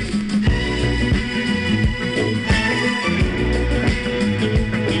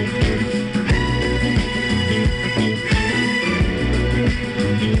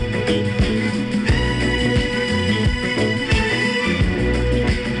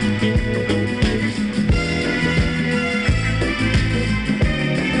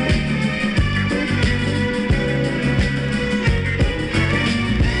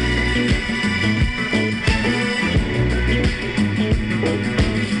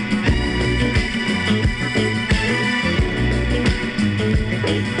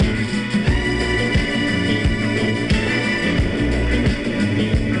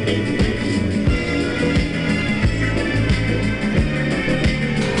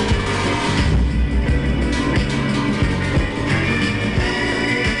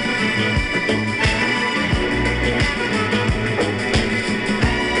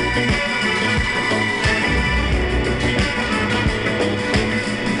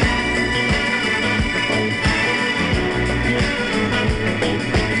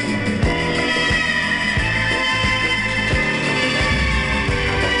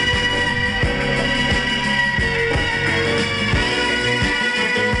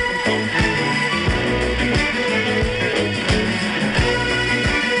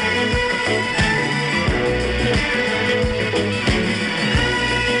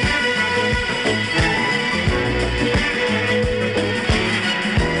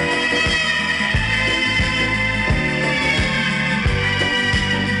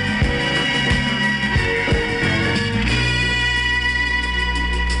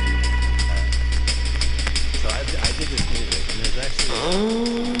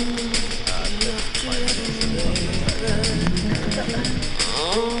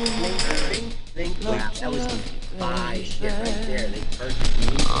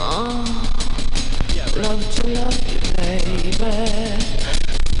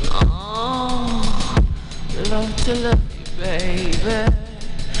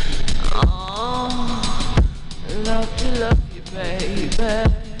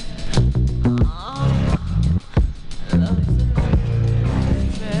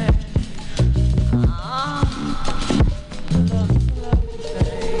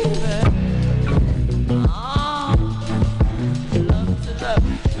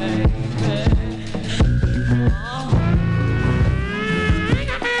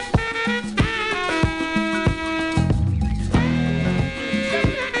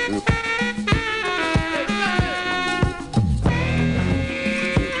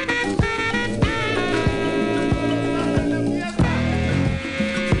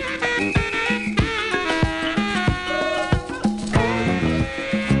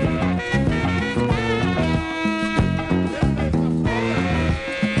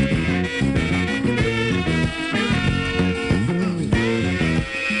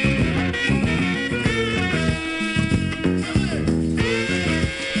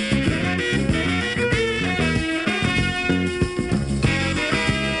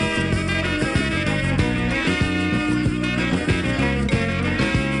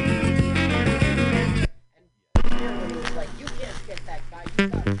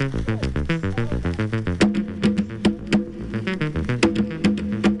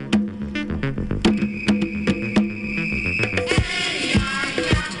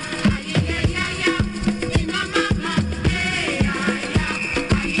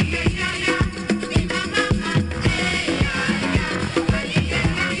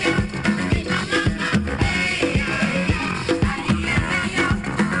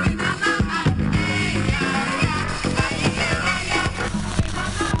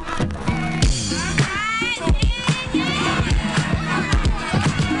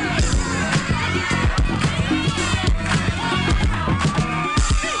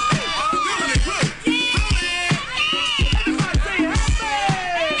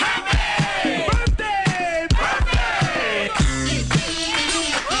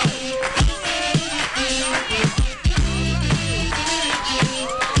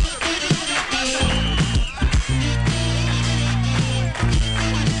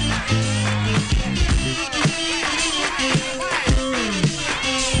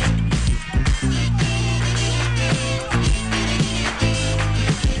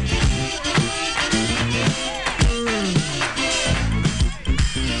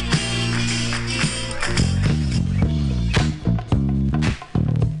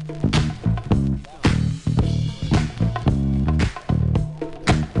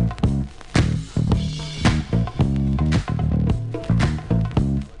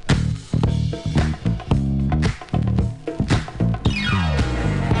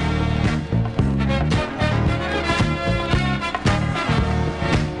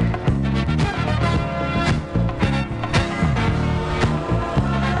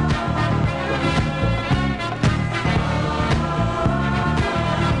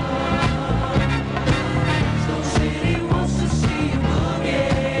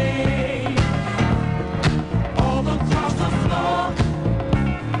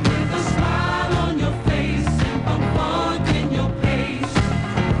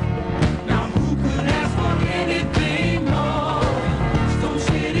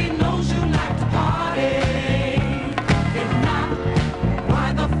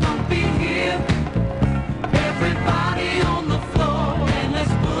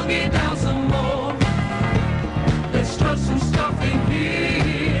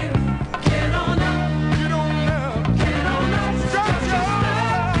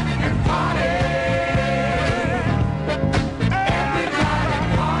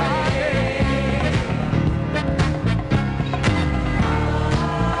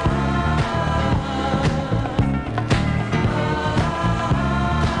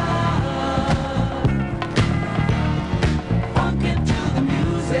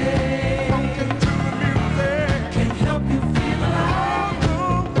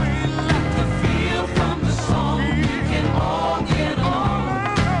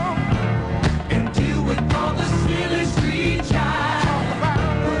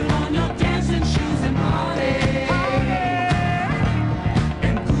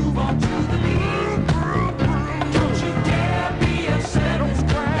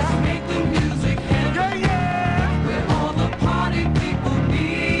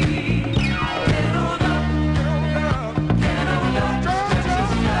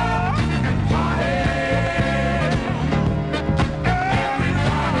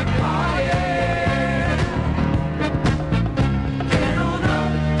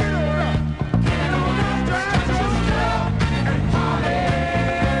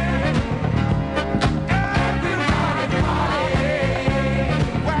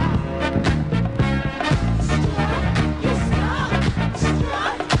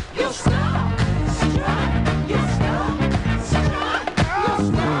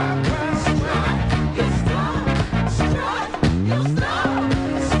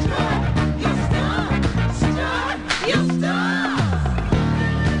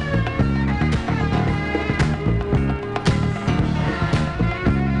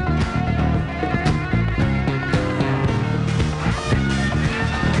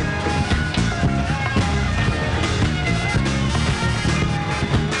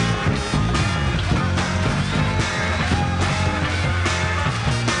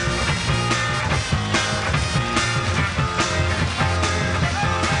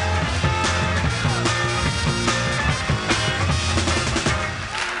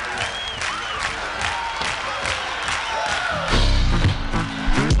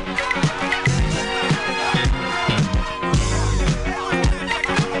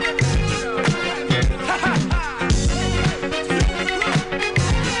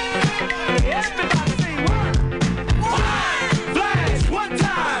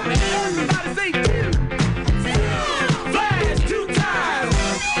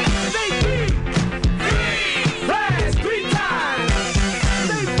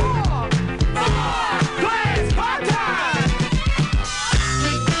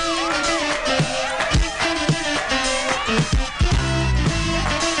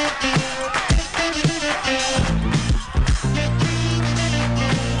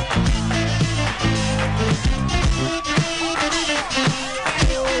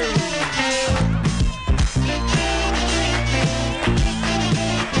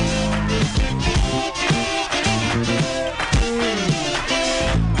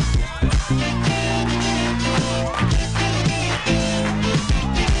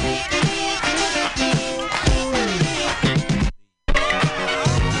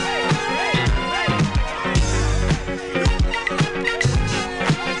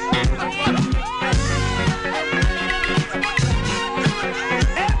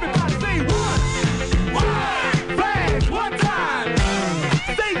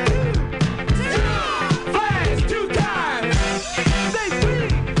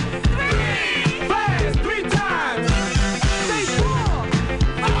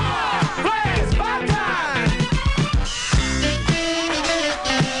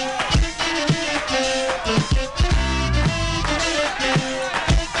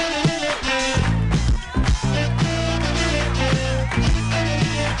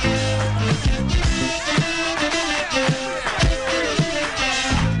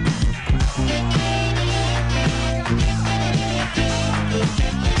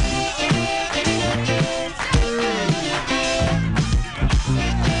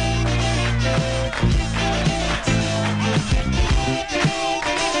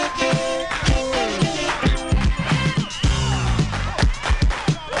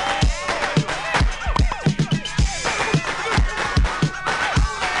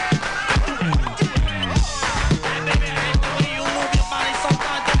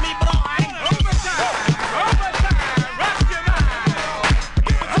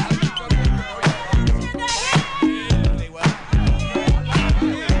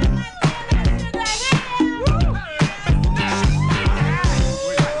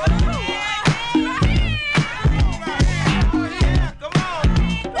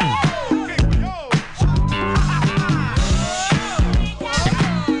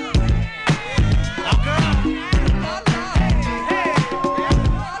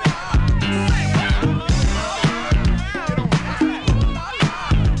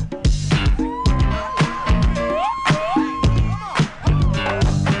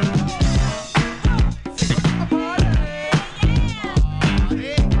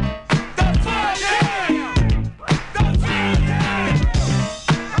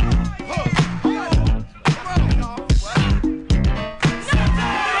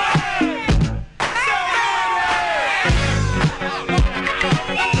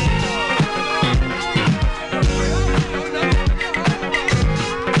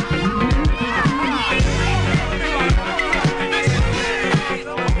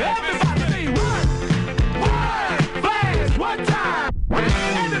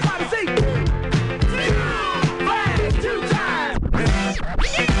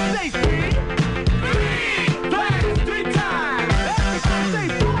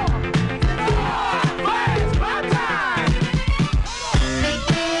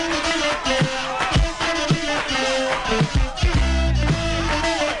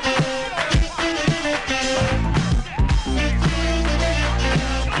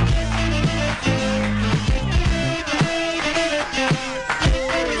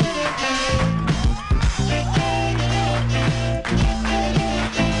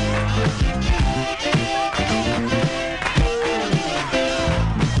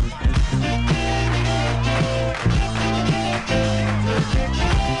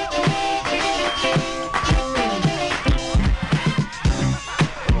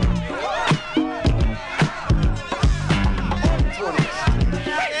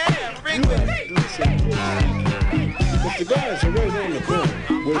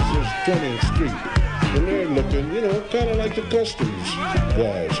 it's just 20th Street. And they're looking, you know, kind of like the customs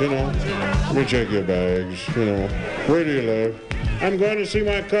guys, you know. Let me check your bags, you know. Where do you live? I'm going to see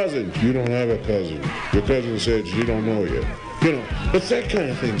my cousin. You don't have a cousin. Your cousin said she don't know you. You know, it's that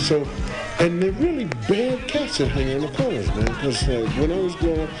kind of thing. So, and they're really bad cats that hang on the corners, man. Because when I was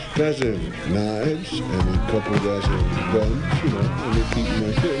growing up, guys had knives, and a couple of guys had guns, you know, and they're keeping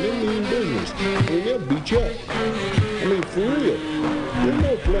my shit. And they mean business. I mean, they'll beat you up. I mean, for real. There's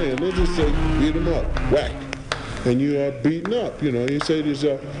no playing. They just say, beat them up, whack. And you are beaten up, you know. You say to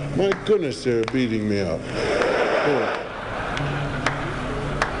yourself, my goodness, they're beating me up. You know.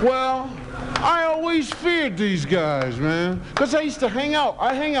 Well, I always feared these guys, man. Because I used to hang out.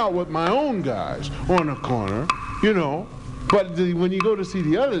 I hang out with my own guys on the corner, you know. But when you go to see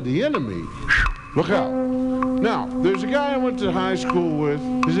the enemy, look out. Now, there's a guy I went to high school with.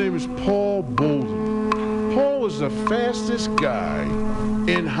 His name is Paul Bolden. Paul was the fastest guy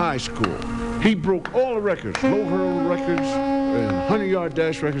in high school. He broke all the records, low hurdle records, and 100-yard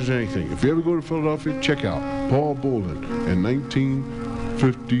dash records, and anything. If you ever go to Philadelphia, check out Paul Bolden. In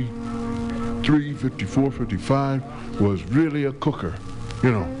 1953, 54, 55, was really a cooker,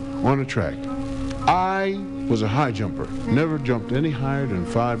 you know, on the track. I was a high jumper. Never jumped any higher than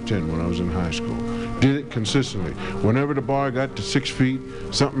 5'10" when I was in high school. Did it consistently. Whenever the bar got to 6 feet,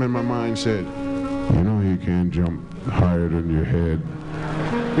 something in my mind said, you know you can't jump higher than your head.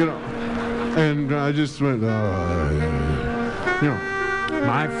 You know, and I just went, you know,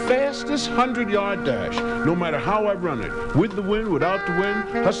 my fastest 100-yard dash, no matter how I run it, with the wind, without the wind,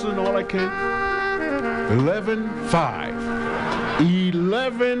 hustling all I can, 11.5.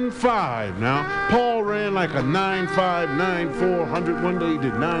 11.5. Now, Paul ran like a 9.5, 9.4, 100. One day he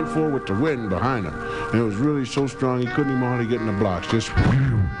did 9.4 with the wind behind him. And it was really so strong he couldn't even hardly get in the blocks. Just,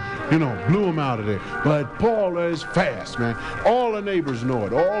 you know, blew him out of there. But Paul is fast, man. All the neighbors know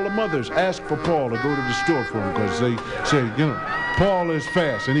it. All the mothers ask for Paul to go to the store for him because they say, you know, Paul is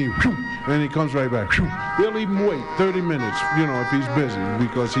fast. And he comes right back. They'll even wait 30 minutes, you know, if he's busy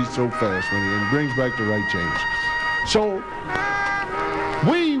because he's so fast when he brings back the right change. So,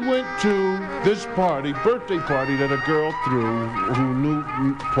 we went to this party, birthday party that a girl threw who knew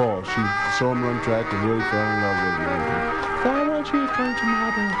Paul. She saw him run track and really fell in love with him. I want you to come to my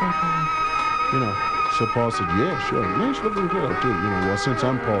birthday party. You know, so Paul said, yeah, sure. Nice looking girl, too. You know, well, since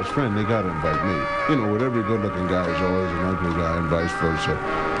I'm Paul's friend, they got to invite me. You know, with every good looking guy, there's always an ugly guy and vice versa.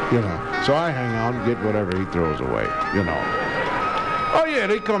 You know, so I hang out and get whatever he throws away, you know. Oh, yeah,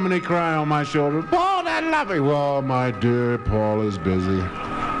 they come and they cry on my shoulder. Paul, I love you. Well, my dear, Paul is busy.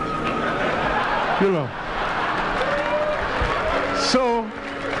 You know. So,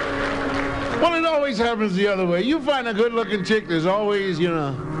 well, it always happens the other way. You find a good-looking chick, there's always, you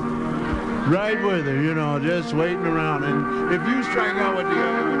know, right with her, you know, just waiting around. And if you strike out with the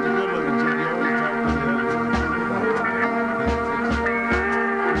good-looking chick, you always talk to the other one.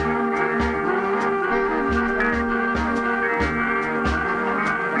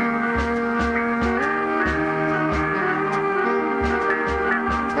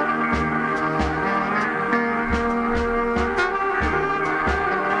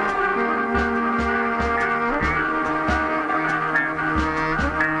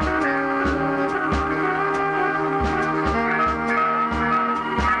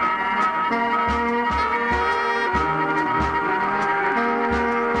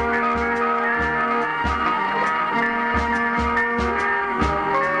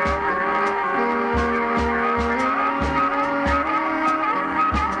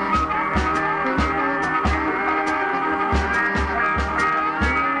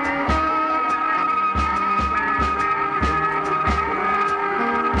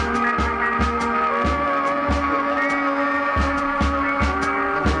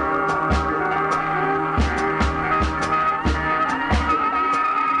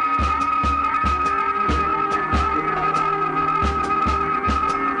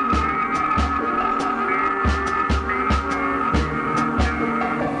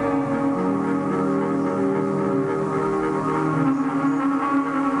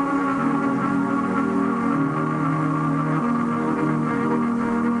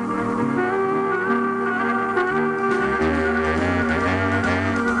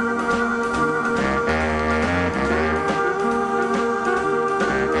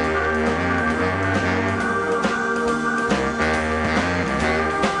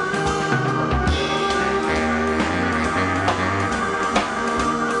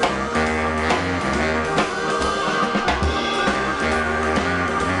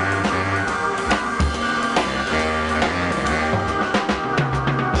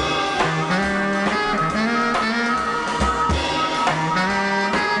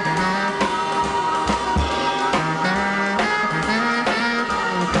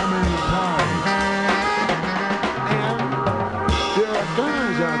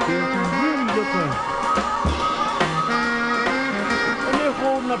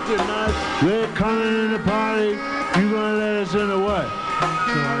 up there nice. We're coming in the party. You gonna let us in or what? So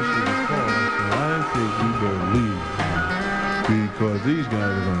I said, Paul, I think you better leave. Because these guys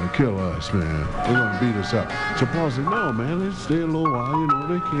are going to kill us, man. They're going to beat us up. So Paul said, no, man, let's stay a little while. You know,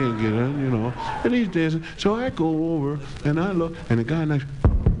 they can't get in, you know. And he's dancing. So I go over, and I look, and the guy next...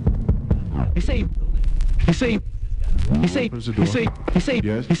 He say,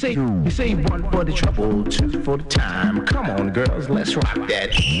 one for the trouble, two for the time. Come on, girls, let's rock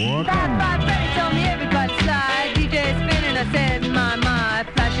that. 5-5 Freddy told me everybody slide. DJ spinning, I said, my,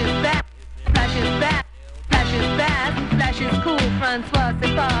 flashes back, flashes back. Flashes fast, flashes cool, Francois,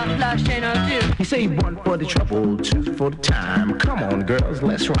 c'est pas, flash ain't no do. He say one for the trouble, two for the time. Come on, girls,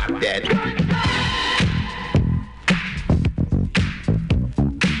 let's rock that.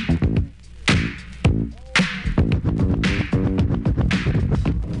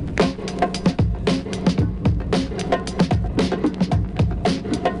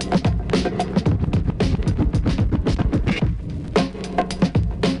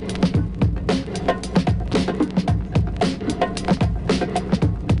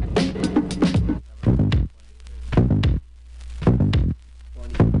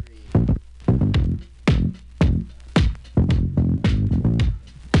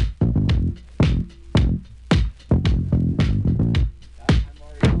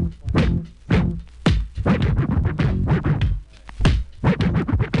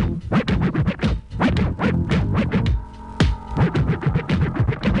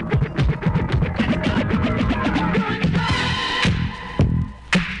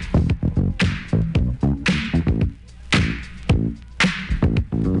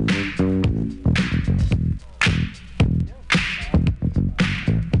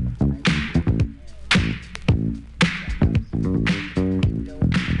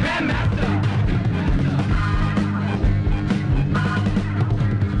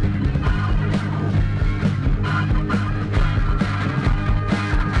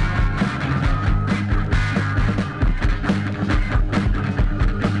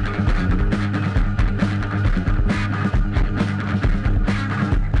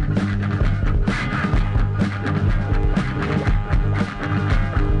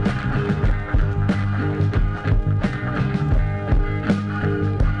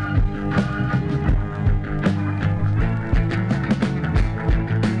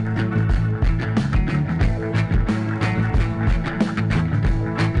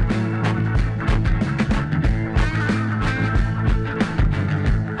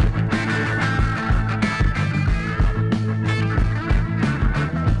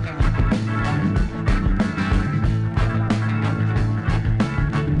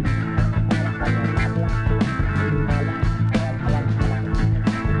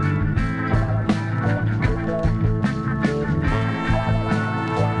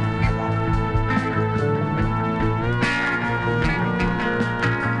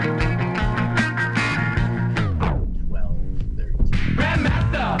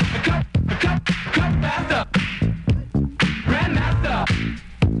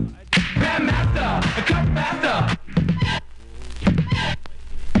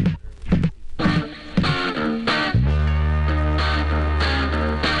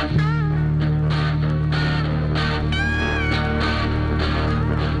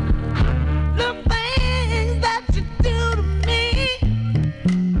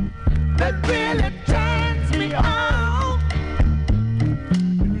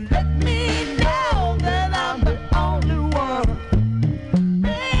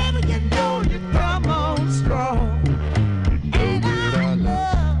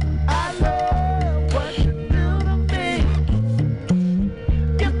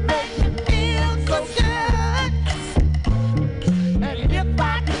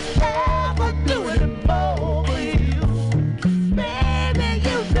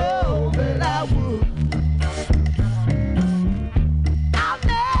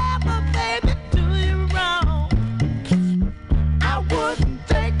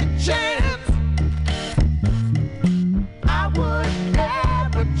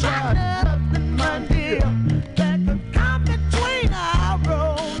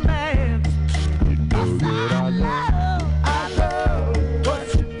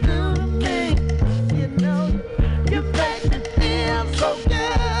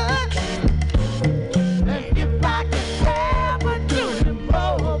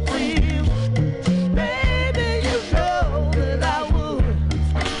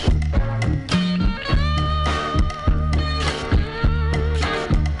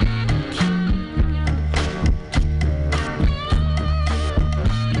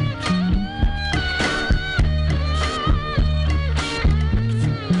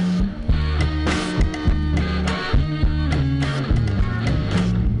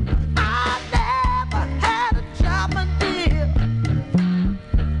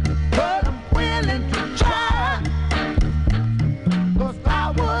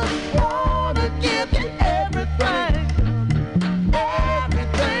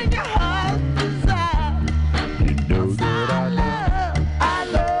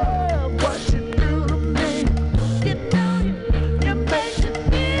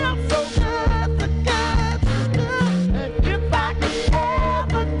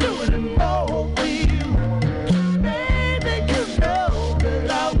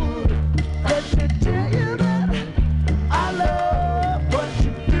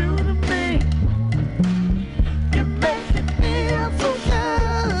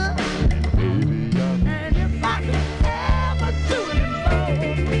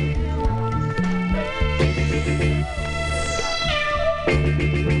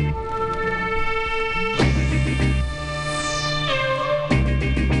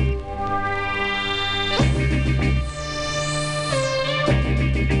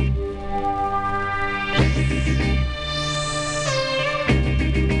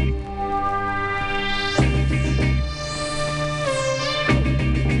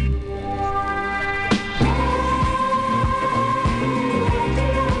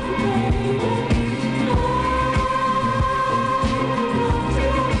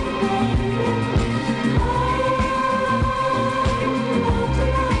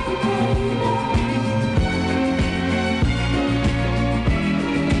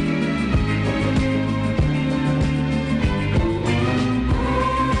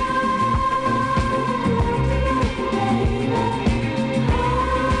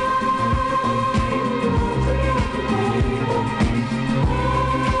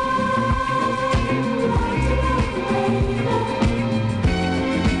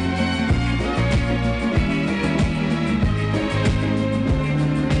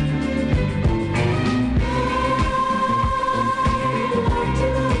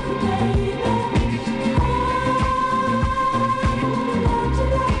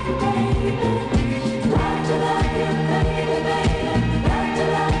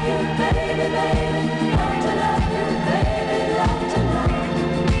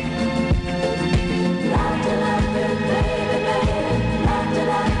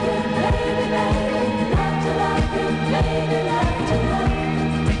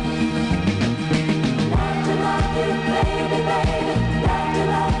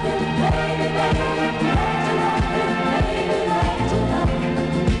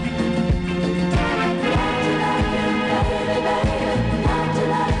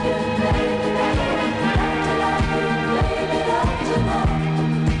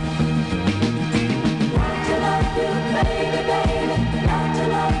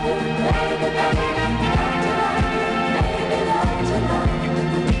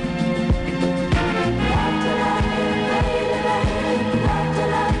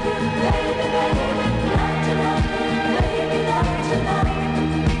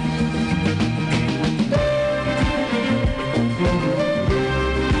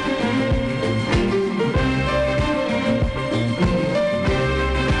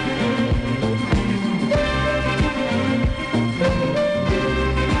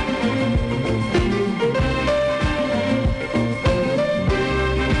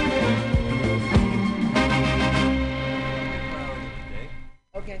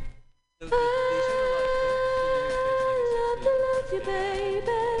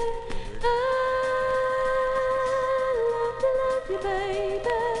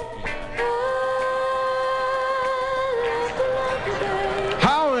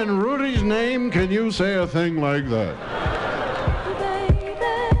 How in Rudy's name can you say a thing like that?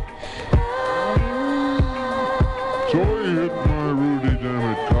 So he hit my Rudy damn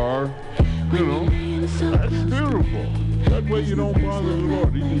it car. You know, that's beautiful. That way you don't bother the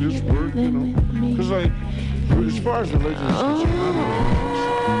Lord. You can just work, you know. Because like, as far as religion is concerned, I'm a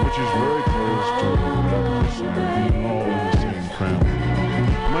Methodist, which is very close to Baptist, and all in the same family.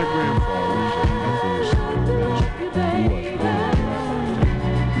 My grandfather was a Methodist minister. He was really Baptist.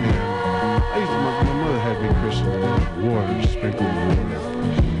 And I used to, my mother had me christened in water, sprinkled water.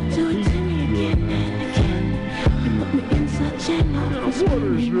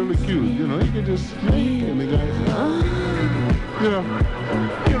 Water is really cute, you know. You can just and the guys, you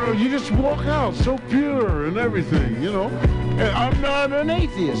know, you just walk out so pure and everything, you know. And I'm not an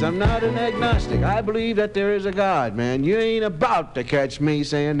atheist. I'm not an agnostic. I believe that there is a God, man. You ain't about to catch me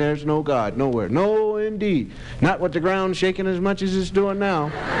saying there's no God nowhere. No, indeed. Not with the ground shaking as much as it's doing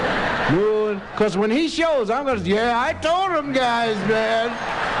now. No, because when he shows, I'm going to, yeah, I told him, guys, man.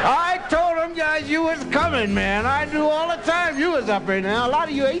 I told them guys you was coming, man. I knew all the time you was up here now. A lot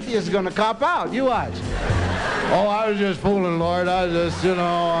of you atheists are going to cop out. You watch. Oh, I was just fooling, Lord. I was just, you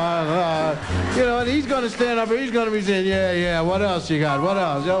know, and he's going to stand up here. He's going to be saying, yeah, what else you got? What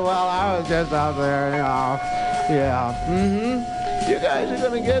else? Oh, well, I was just out there, you know. Yeah, You guys are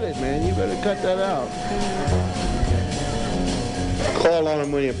going to get it, man. You better cut that out. Call on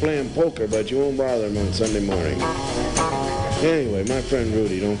him when you're playing poker, but you won't bother him on Sunday morning. Anyway, my friend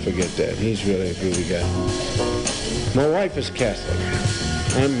Rudy, don't forget that. He's really a groovy guy. My wife is Catholic.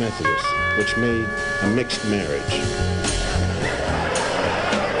 I'm Methodist, which made a mixed marriage.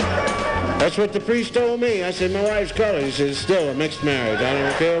 That's what the priest told me. I said, my wife's colored. He said, it's still a mixed marriage. I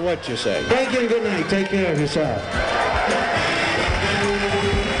don't care what you say. Thank you and good night. Take care of yourself.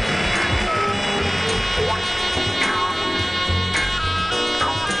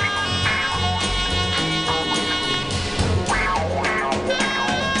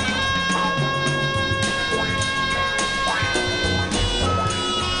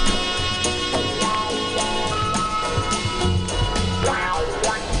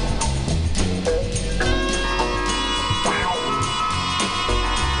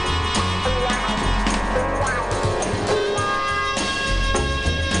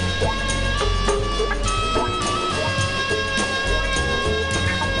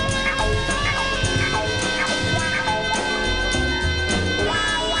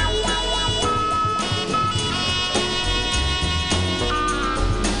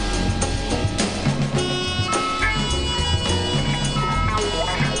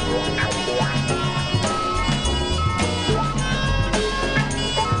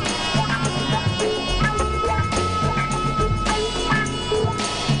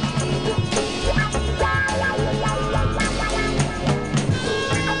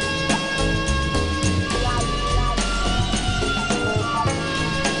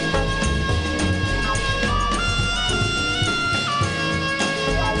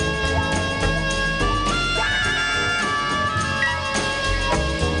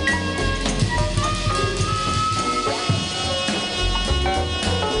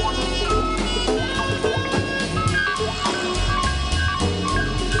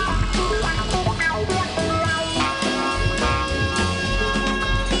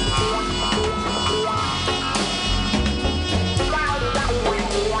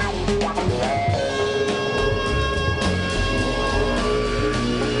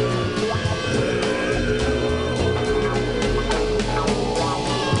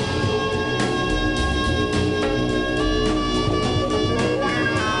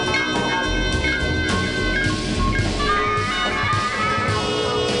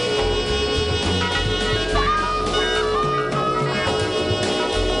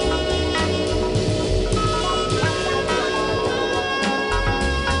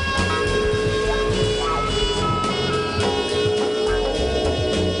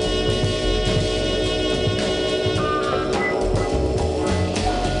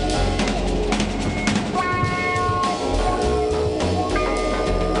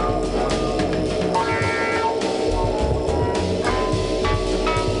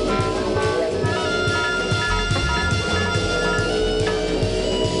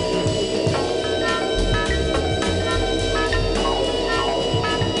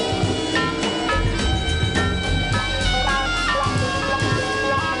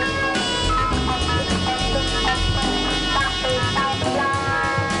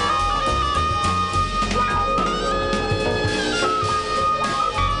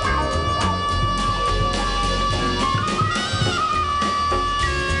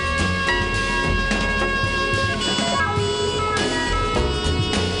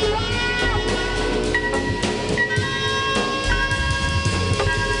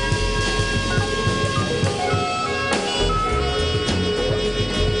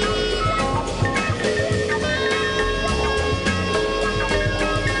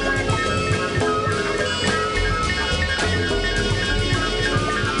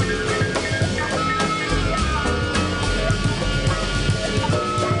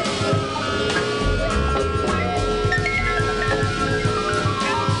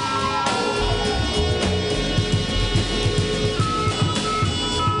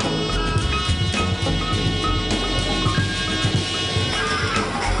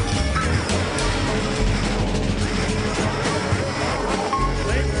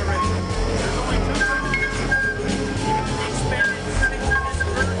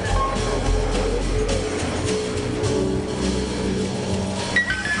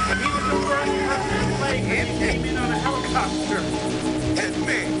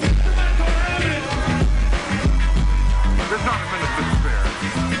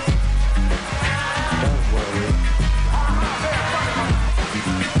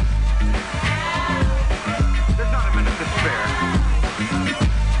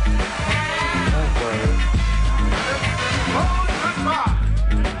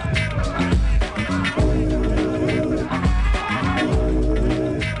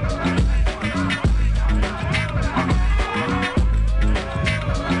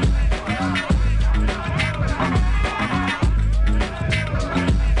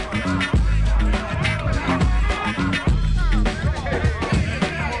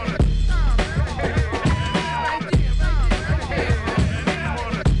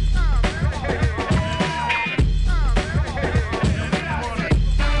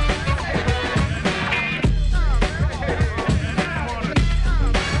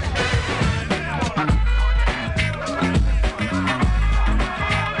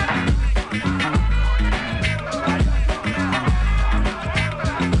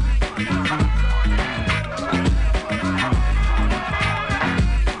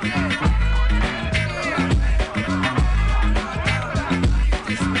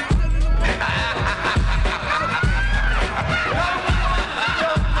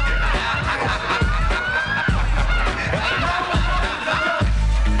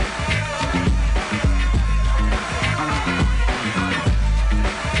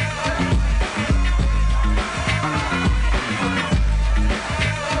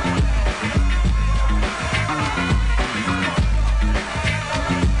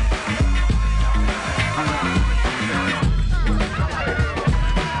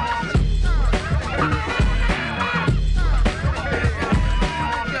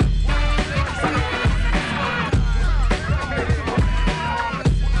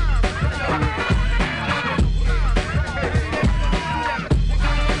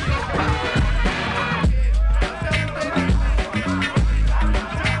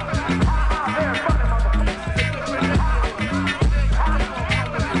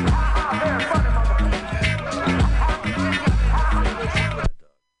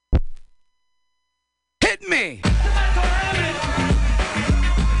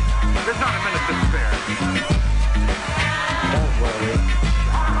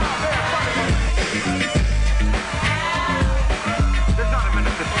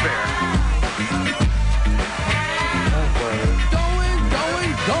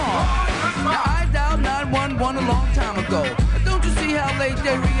 long time ago. Don't you see how late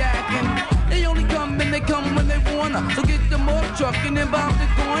they reacting? They only come and they come when they wanna. So get them off truck and then bomb the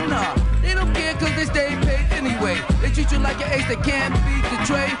corner. They don't care cause they stay paid anyway. They treat you like an ace that can't beat the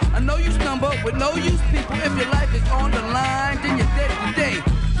trade. I know you stumble with no use people. If your life is on the line, then you're dead today.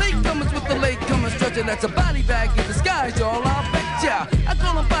 Latecomers with the latecomers stretcher, that's a body bag in disguise, y'all, I'll bet ya. I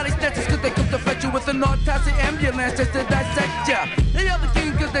call them body snatchers cause they come to fetch you with an autopsy ambulance just to dissect ya. They are the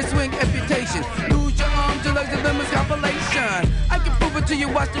king cause they swing amputation. Lose your arms, your legs, and limbs, compilation. I can prove it to you,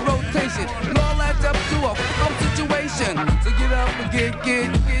 watch the rotation. It all adds up to a f***up situation. So get up and get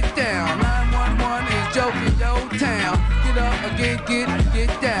down. 911 is joking, yo town. Get up and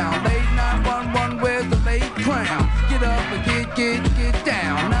get down. Late 911, where's the late crown? Get up and get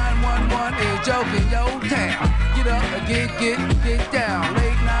down. 911 is joking, yo town. Get up and get down.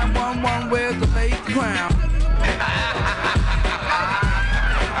 Late 911, where's the late crown?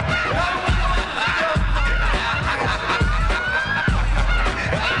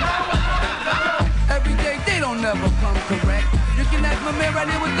 Every day they don't never come correct. You can ask my man right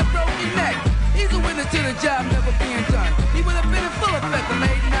here with the broken neck. He's a witness to the job never being done. He would have been in full effect. The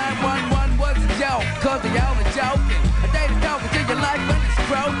late 911 was a joke, cause they all are joking. A day to talk until your life when it's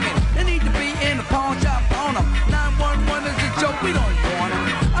broken. They need to be in the pawn shop on them. 911 is a joke, we don't want them.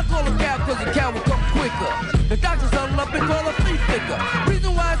 I call a cab cause the cab will come quicker. The doctors huddle up and call a flea flicker.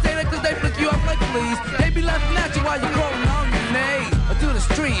 Reason why I say that cause they flick you off like fleas. They be laughing at you while you're crawling on your knees. Or to the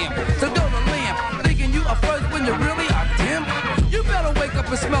stream, so go to limp. Thinking you are first when you really are dim. You better wake up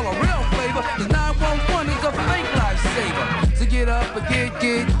and smell a real flavor. Cause 911 is a fake lifesaver. So get up and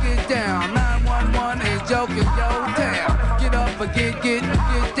get down. 911 is joking, yo town. Get up and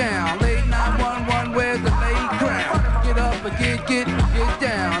get down. Late 911, where's the late crown? Get up and get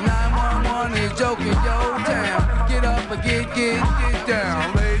down. 911 is joking, yo town. Get up and get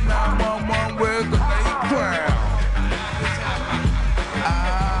down. Late 911, where's the late crown?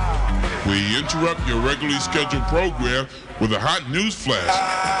 We interrupt your regularly scheduled program with a hot news flash.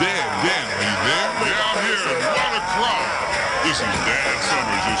 Dan, are you there? Yeah, I'm here. What a crowd. This is Dan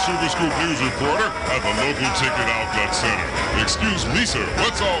Summers, your Super Scoop News reporter at the local ticket outlet center. Excuse me, sir,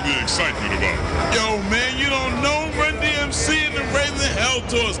 what's all the excitement about? Yo, man, you don't know Run DMC and the Raising Hell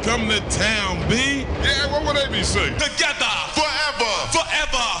Tours coming to town, B? Yeah, what would they be saying? Together, forever,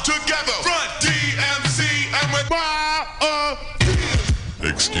 together, Run DMC and with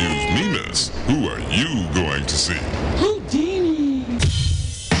Excuse me, miss. Who are you going to see? Houdini.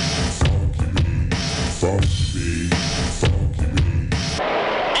 Funky.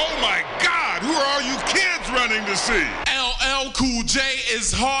 Oh my God! Who are all you kids running to see? LL Cool J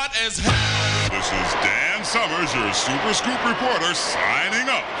is hard as hell. This is Dan Summers, your Super Scoop reporter, signing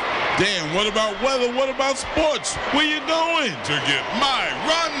up. Dan, what about weather? What about sports? Where you going? To get my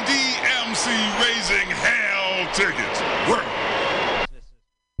Run DMC Raising Hell tickets. Work.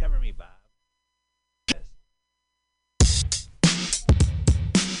 Cover me, Bob.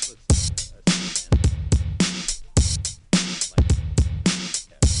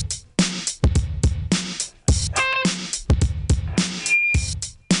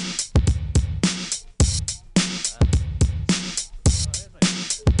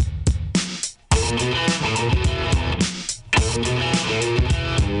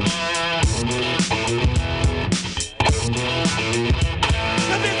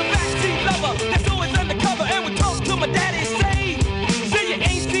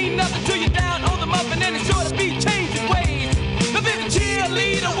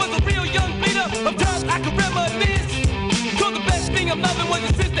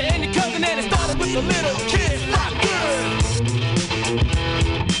 A little kid, not good.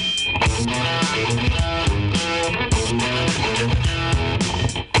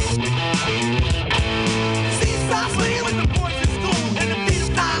 Seaside swing with the boys in school and the feet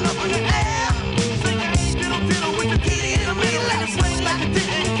flying up in the air. Singing diddle diddle with the kitty in the middle and swing like I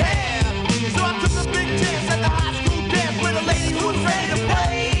didn't care. So I took a big chance at the high school dance with a lady who was ready to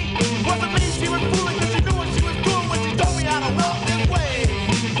play. Wasn't me, she was fooling because she knew what she was doing when she told me how to walk this way.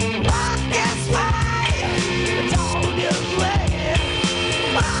 Guess why?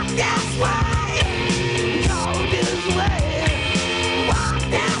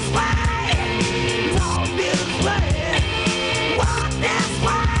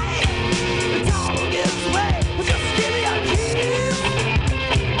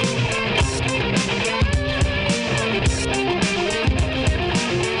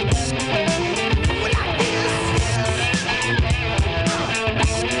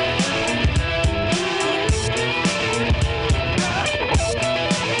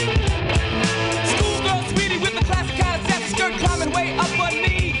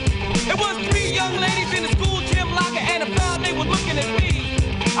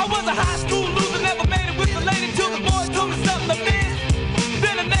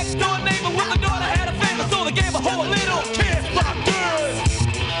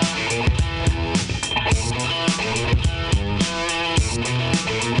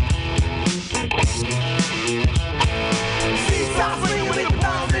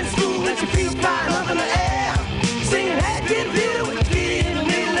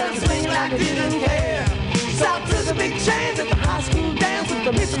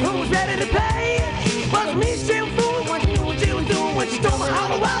 So Mr. Who's ready to play? Was me still fool what you knew what you was doing when she told me how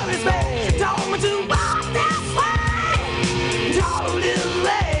the world is made? She told me to walk this way, talk this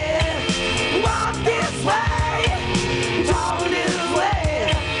way, walk this way, talk this way,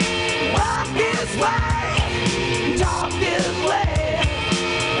 walk this way, talk this way,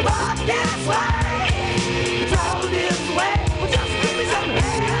 walk this way, talk this way. Well, just give me some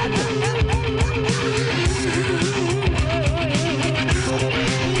hand.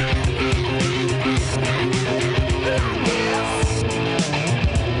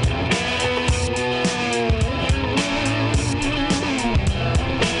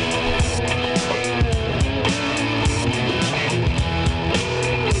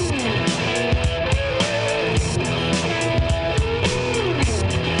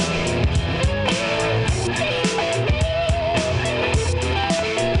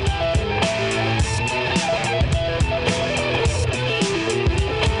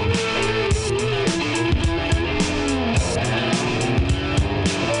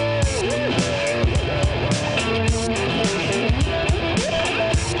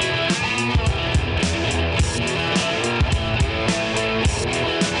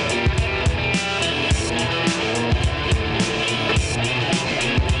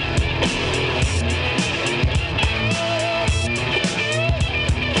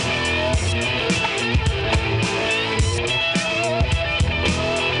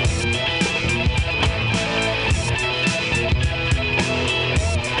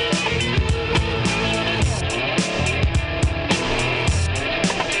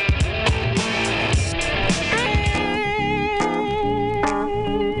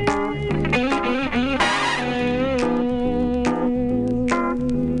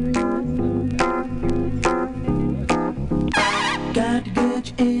 Got to get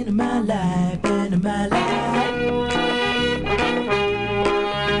you into my life, into my life.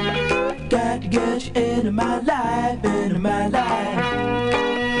 Got to get you into my life, into my life.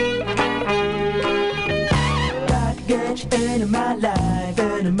 Got to get you into my life,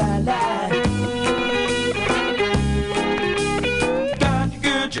 into my life. Got to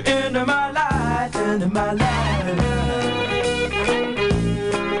get you into my life, into my life.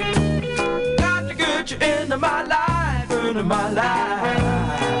 Got to get you into my life, into my life.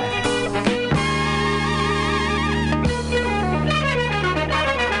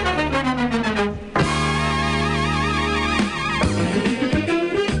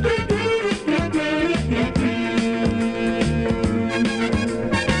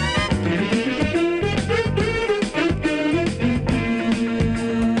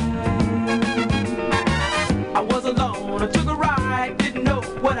 I was alone, I took a ride, didn't know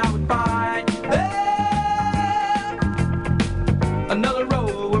what I would find. There,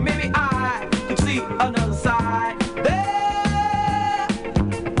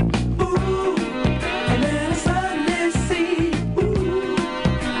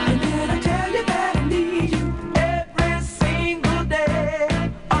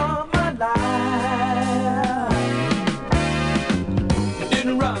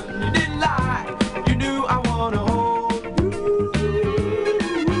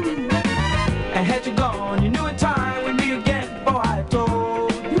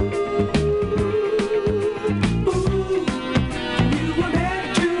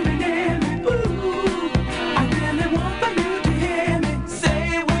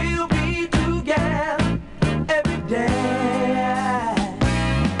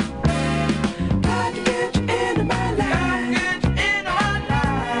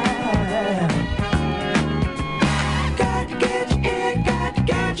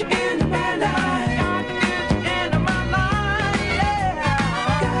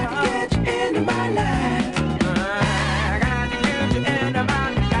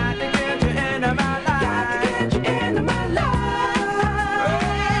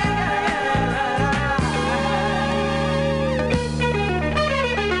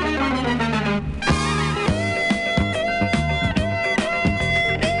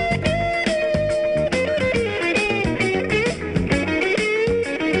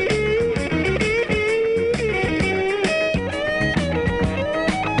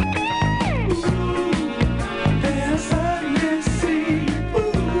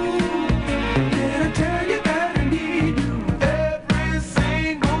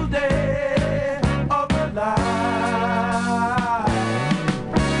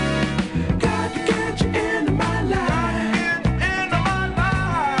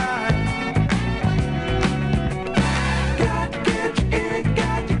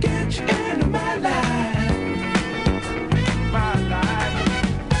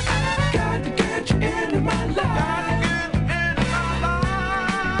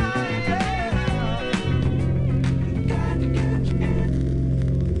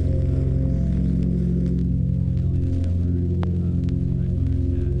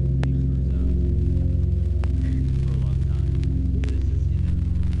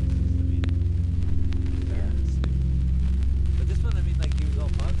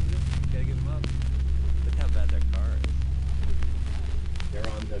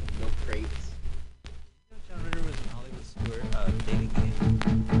 the milk crates. John Ritter was in Hollywood Square dating game.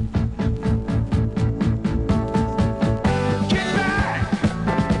 Get back!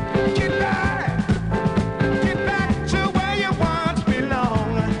 Get back! Get back to where you once belong.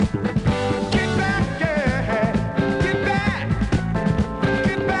 Get back, yeah! Get back!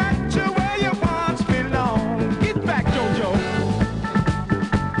 Get back to where you once belong. Get back, JoJo!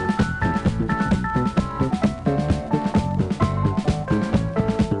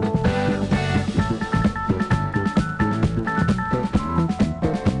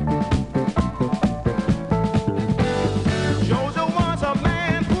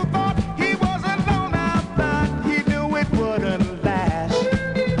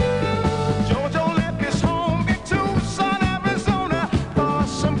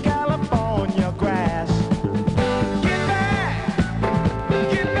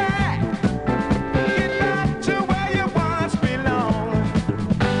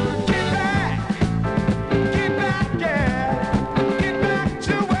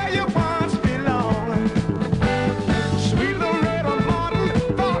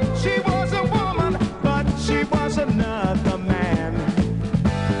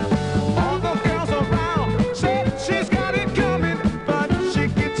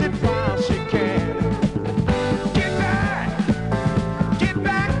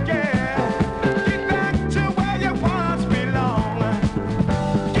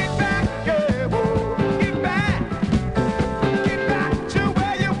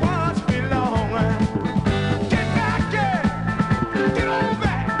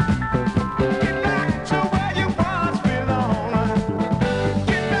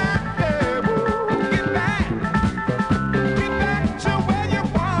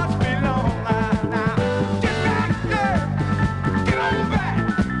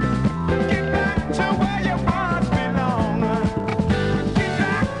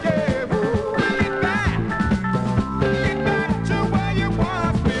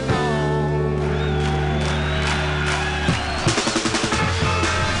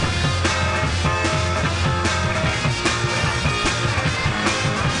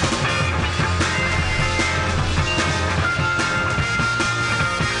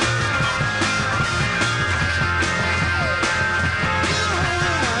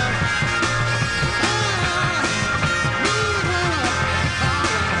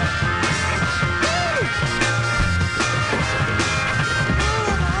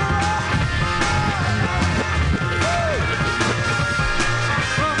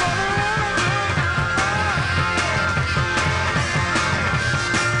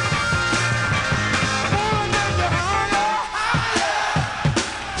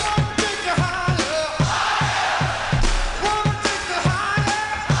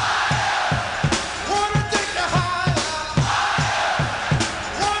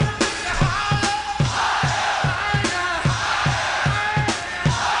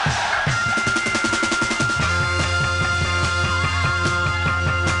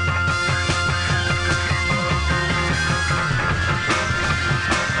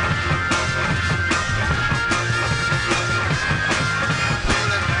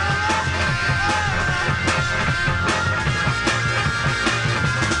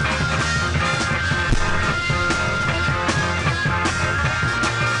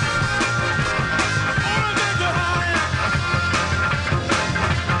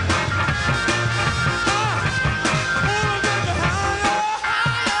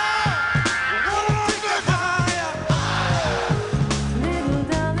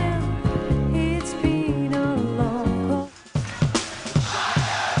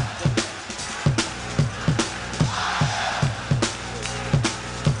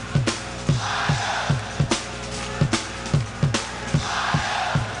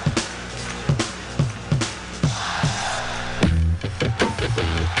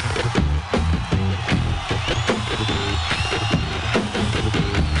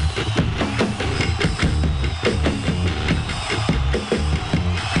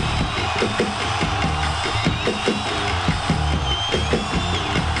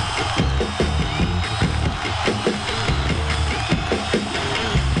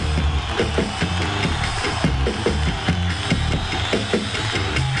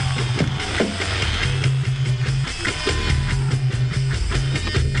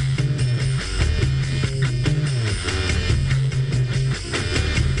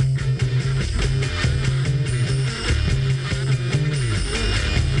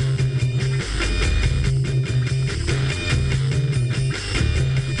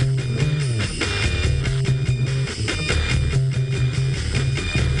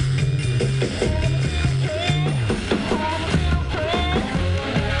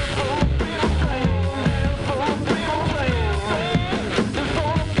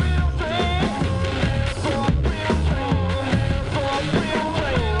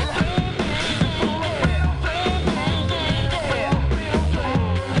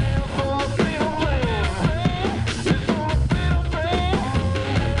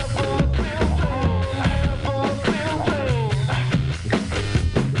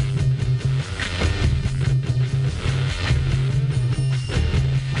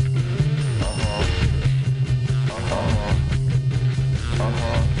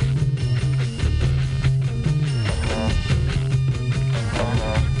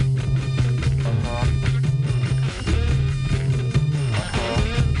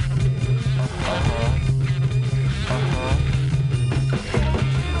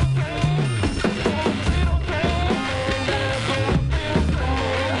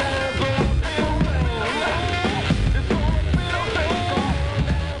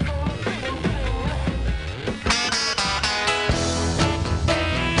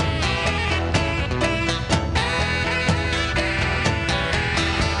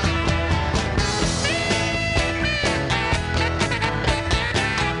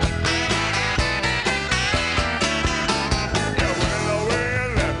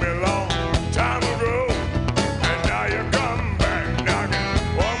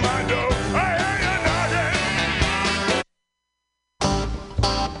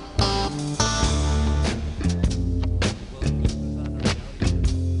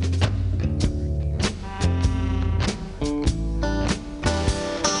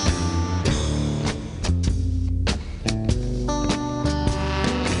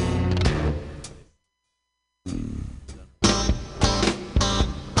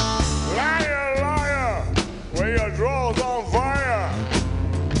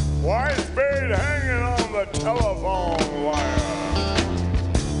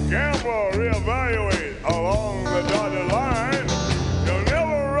 Gamble, reevaluate along the dotted line. You'll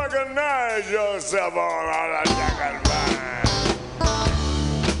never recognize yourself on a second line.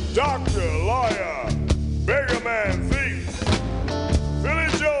 Doctor, lawyer, beggar man, thief. Billy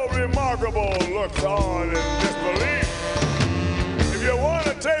Joe Remarkable looks on in disbelief. If you want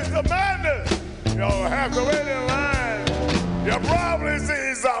to taste the madness, you'll have to wait in line. You probably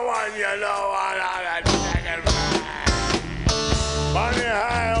see someone you know on a second line. Bonnie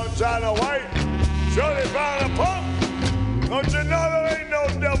High on China White, surely found a pump. Don't you know there ain't no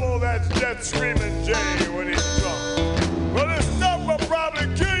devil that's just screaming Jay when he's drunk? Well, this stuff will probably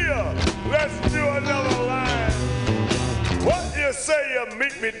kill you. Let's do another line. What you say you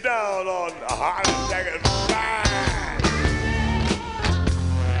meet me down on a hot second line?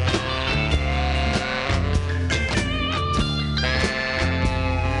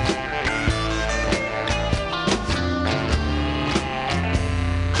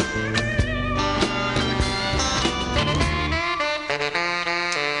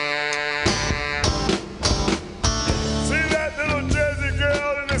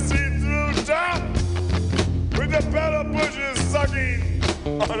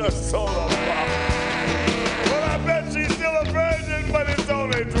 On a solo pop. Well, I bet she's still a virgin, but it's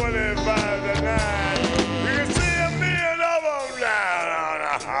only 25 to 9. You can see a million of them down on a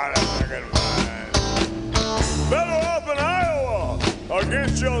hot second line. Better off in Iowa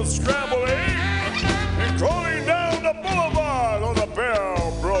against your scrambled egg and crawling down the boulevard on a pair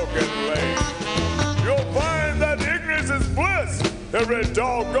of broken legs. You'll find that ignorance is bliss every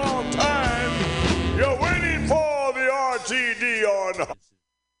doggone time. You're waiting for the RTD on.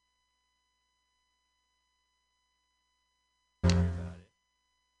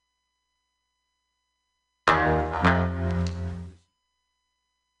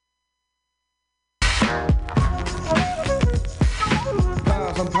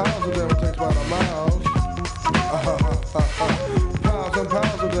 Pounds and pounds of them takes about a mile. Pounds and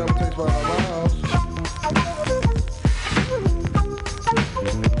pounds of them takes about a mile.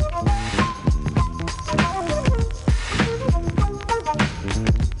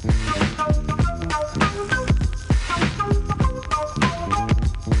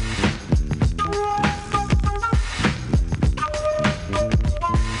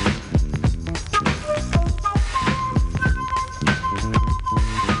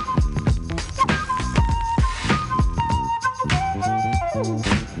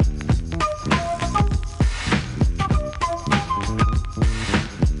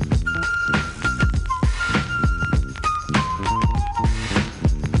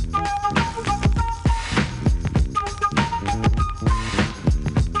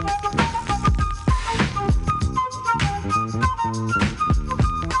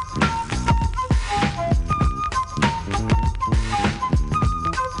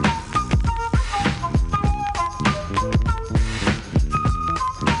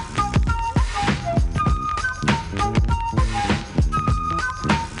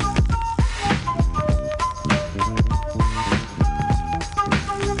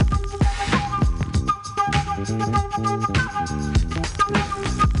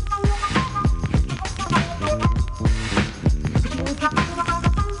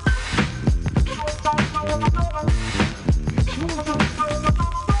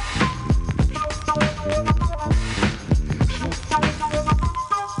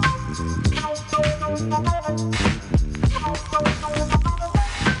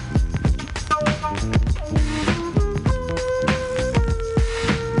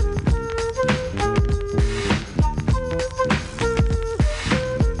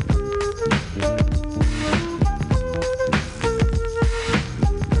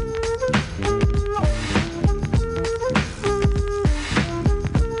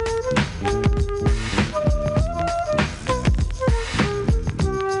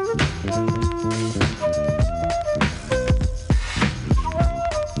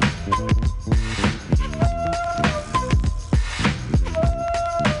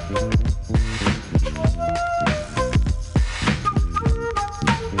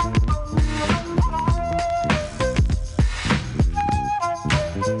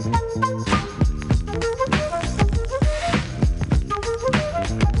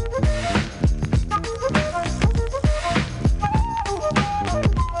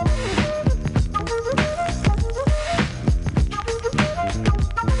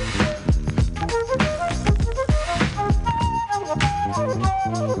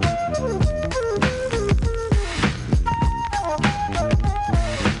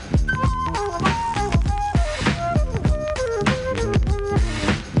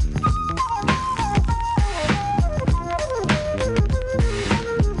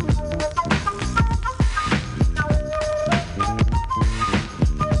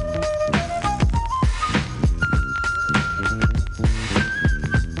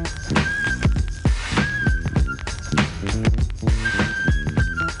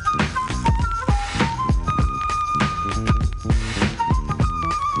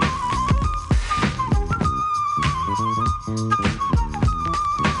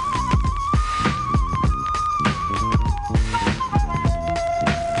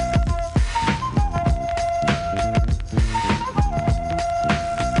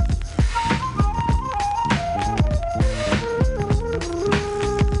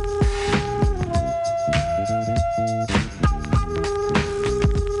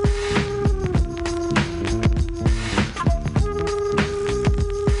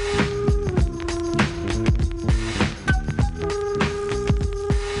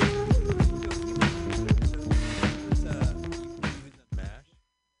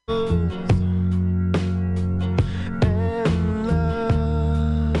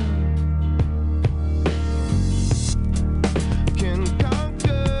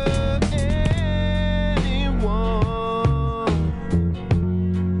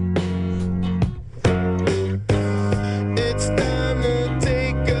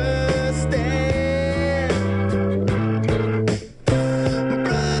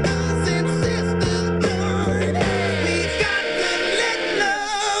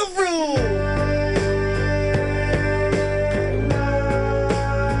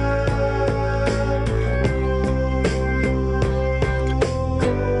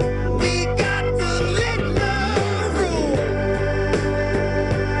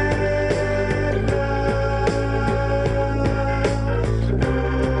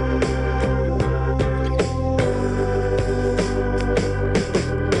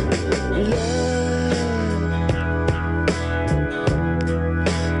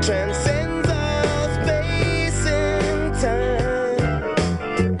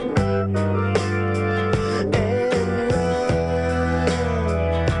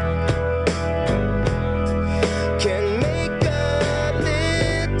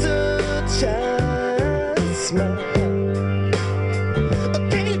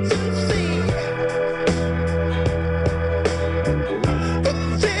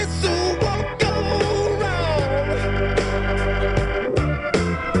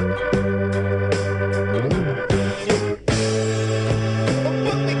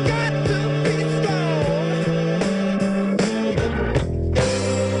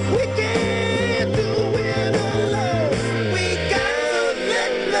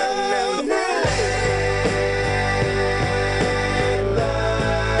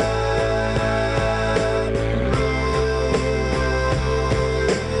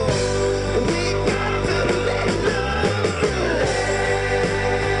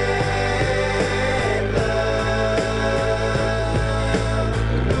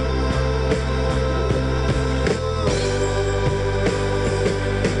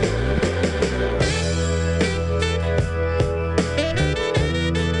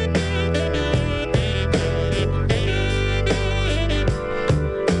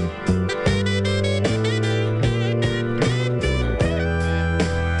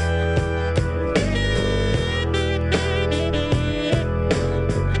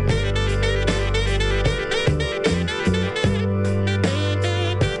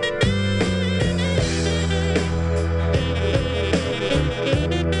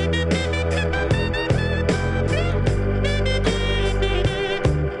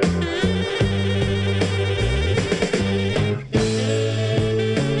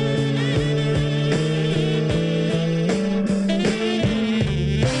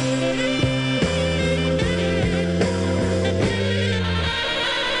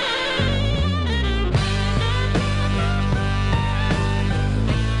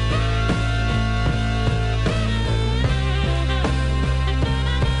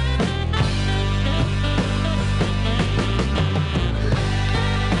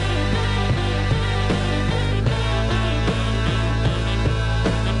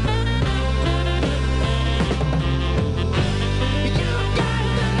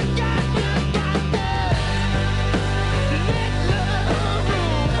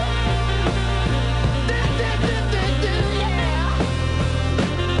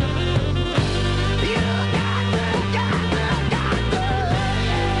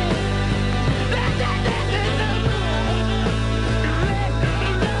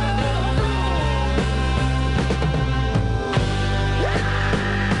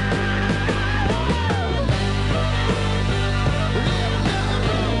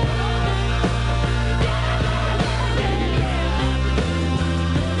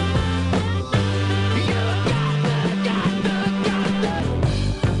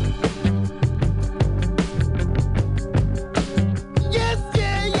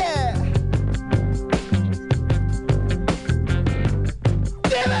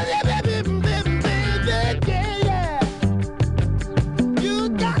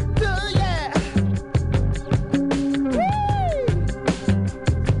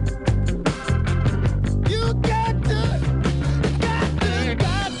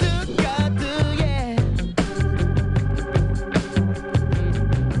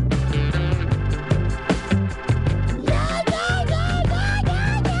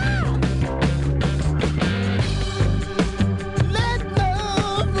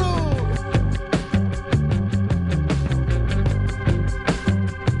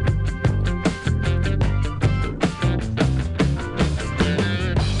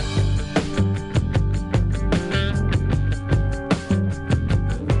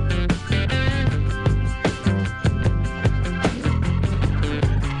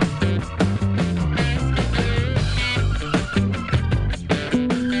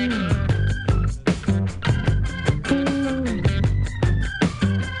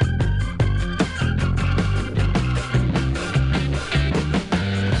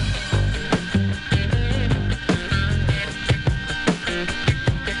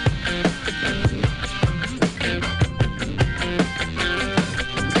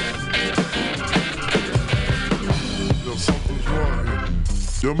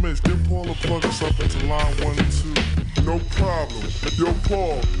 Yo, miss, get Paul to plug us up into line 1 and 2. No problem. Yo,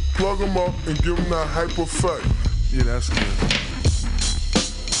 Paul, plug him up and give him that hype effect. Yeah, that's good.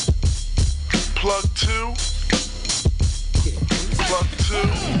 Plug 2. Plug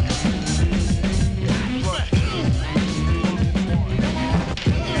 2.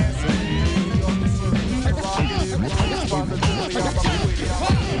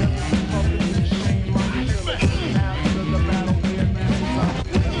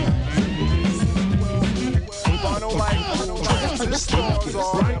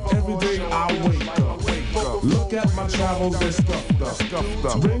 Every day I wake up, look at my travels, they're stuffed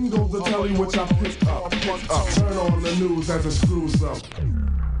up. Ring goes the telly which I pick up. Turn on the news as it screws up.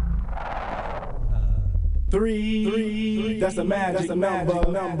 Three, that's a magic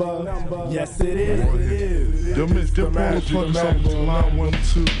number. Yes, it is. Yo, miss, get Paul to plug us up into line 1 and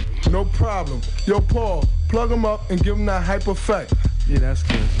 2. No problem. Yo, Paul, plug him up and give him that hype effect. Yeah, that's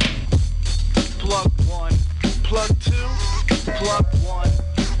good. Plug 1, plug 2, plug 1,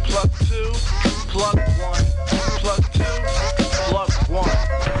 plug 2, plug 1, plug 2, plug 1.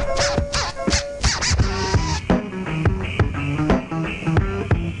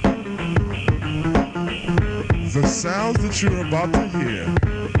 The sounds that you're about to hear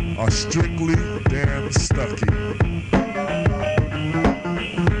are strictly damn Stucky.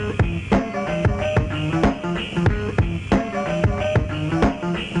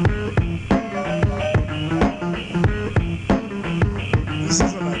 This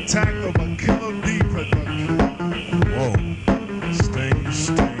is an attack of a killer bee production. Whoa.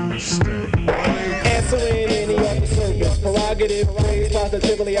 Sting. Answering any other service, prerogative, praise,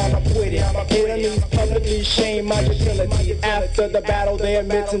 positively, I'm acquitted. Enemies publicly shame my utility. After the battle, their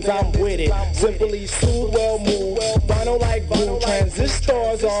admittance, I'm with it. Simply soothe, well moved. Rhino like glue,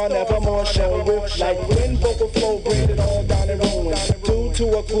 transistors on, evermore show with like wind, vocal flow, bring it all down in ruin. Due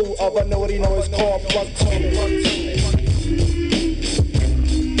to a clue of a naughty noise called plug tuning.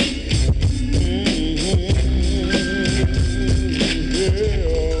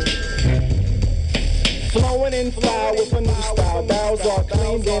 Flowing in flower with a new style. Barrels are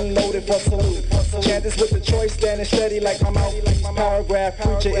cleaned and loaded for salute. Chances with the choice standing steady like I'm out. Paragraph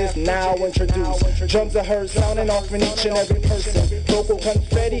preacher is now introduced. Drums are heard sounding off in each and every person. Vocal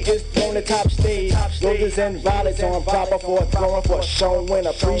confetti is thrown at top stage. Roses and violets on proper for throwing for showing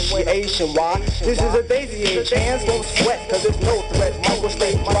appreciation. Why? This is a daisy age. Hands don't sweat cause there's no threat. Michael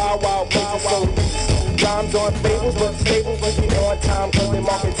stay dry while places so loose. Rhymes on fables, but stables keep me on time cause they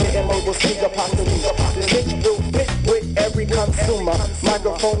market it and labels speak apocalypse. The snitch will fit with every consumer.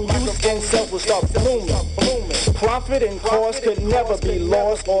 Microphone use and self will start blooming. Profit and cost could never be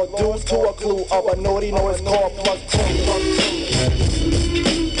lost or due to a clue of a naughty noise called plug tuning.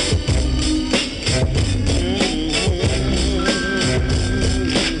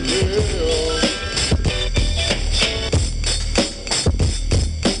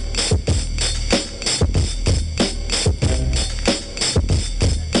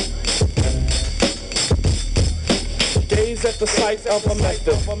 At the sight of a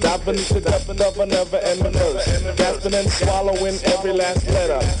method, dive beneath the depth of a never-ending verse, gasping and swallowing every last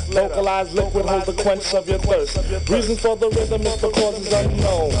letter. Localized liquid holds the quench of your thirst. Reasons for the rhythm is the cause is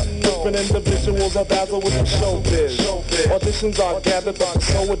unknown. Different individuals are dazzled with the showbiz. Auditions are gathered, but the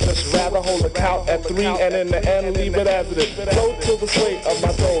soul would just rather hold a count at 3 and in the end leave it as it is. Flow to the sway of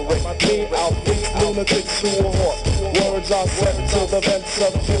my soul rate. Me outbeats lunatics to a hawk. Words are set to the vents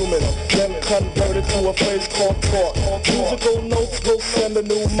of humans, then converted to a phrase called talk. Musical notes will send a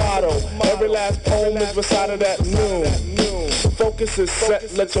new motto. Every last poem is recited at noon. Focus is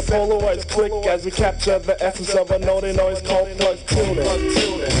set, let your Polaroids click as we capture the essence of a naughty noise called plug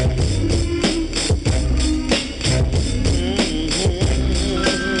tuning.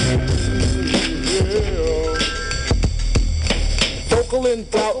 Vocal in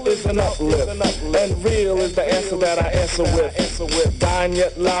doubt is an uplift, and real is the answer that I answer with. Dying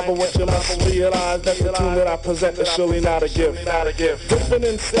yet live, but you must realize that the tune that I present is surely not a gift. Different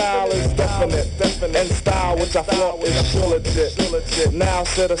in style is definite, and style which I flaunt is sure legit. Now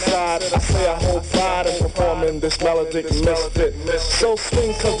set aside, I say I hold pride in performing this melodic misfit. So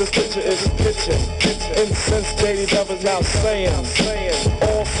swing cause this picture is pitching. Incense JD Dub is now saying,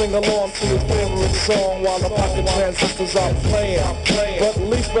 all sing along to his favorite song while the pocket transistors are playing. But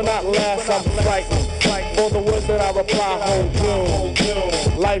least but not last, I'm frightened for the words that I reply hold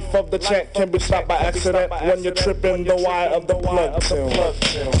doom. Life of the chant can be stopped by accident when you're tripping the wire of the plug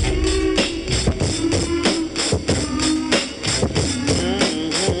tune.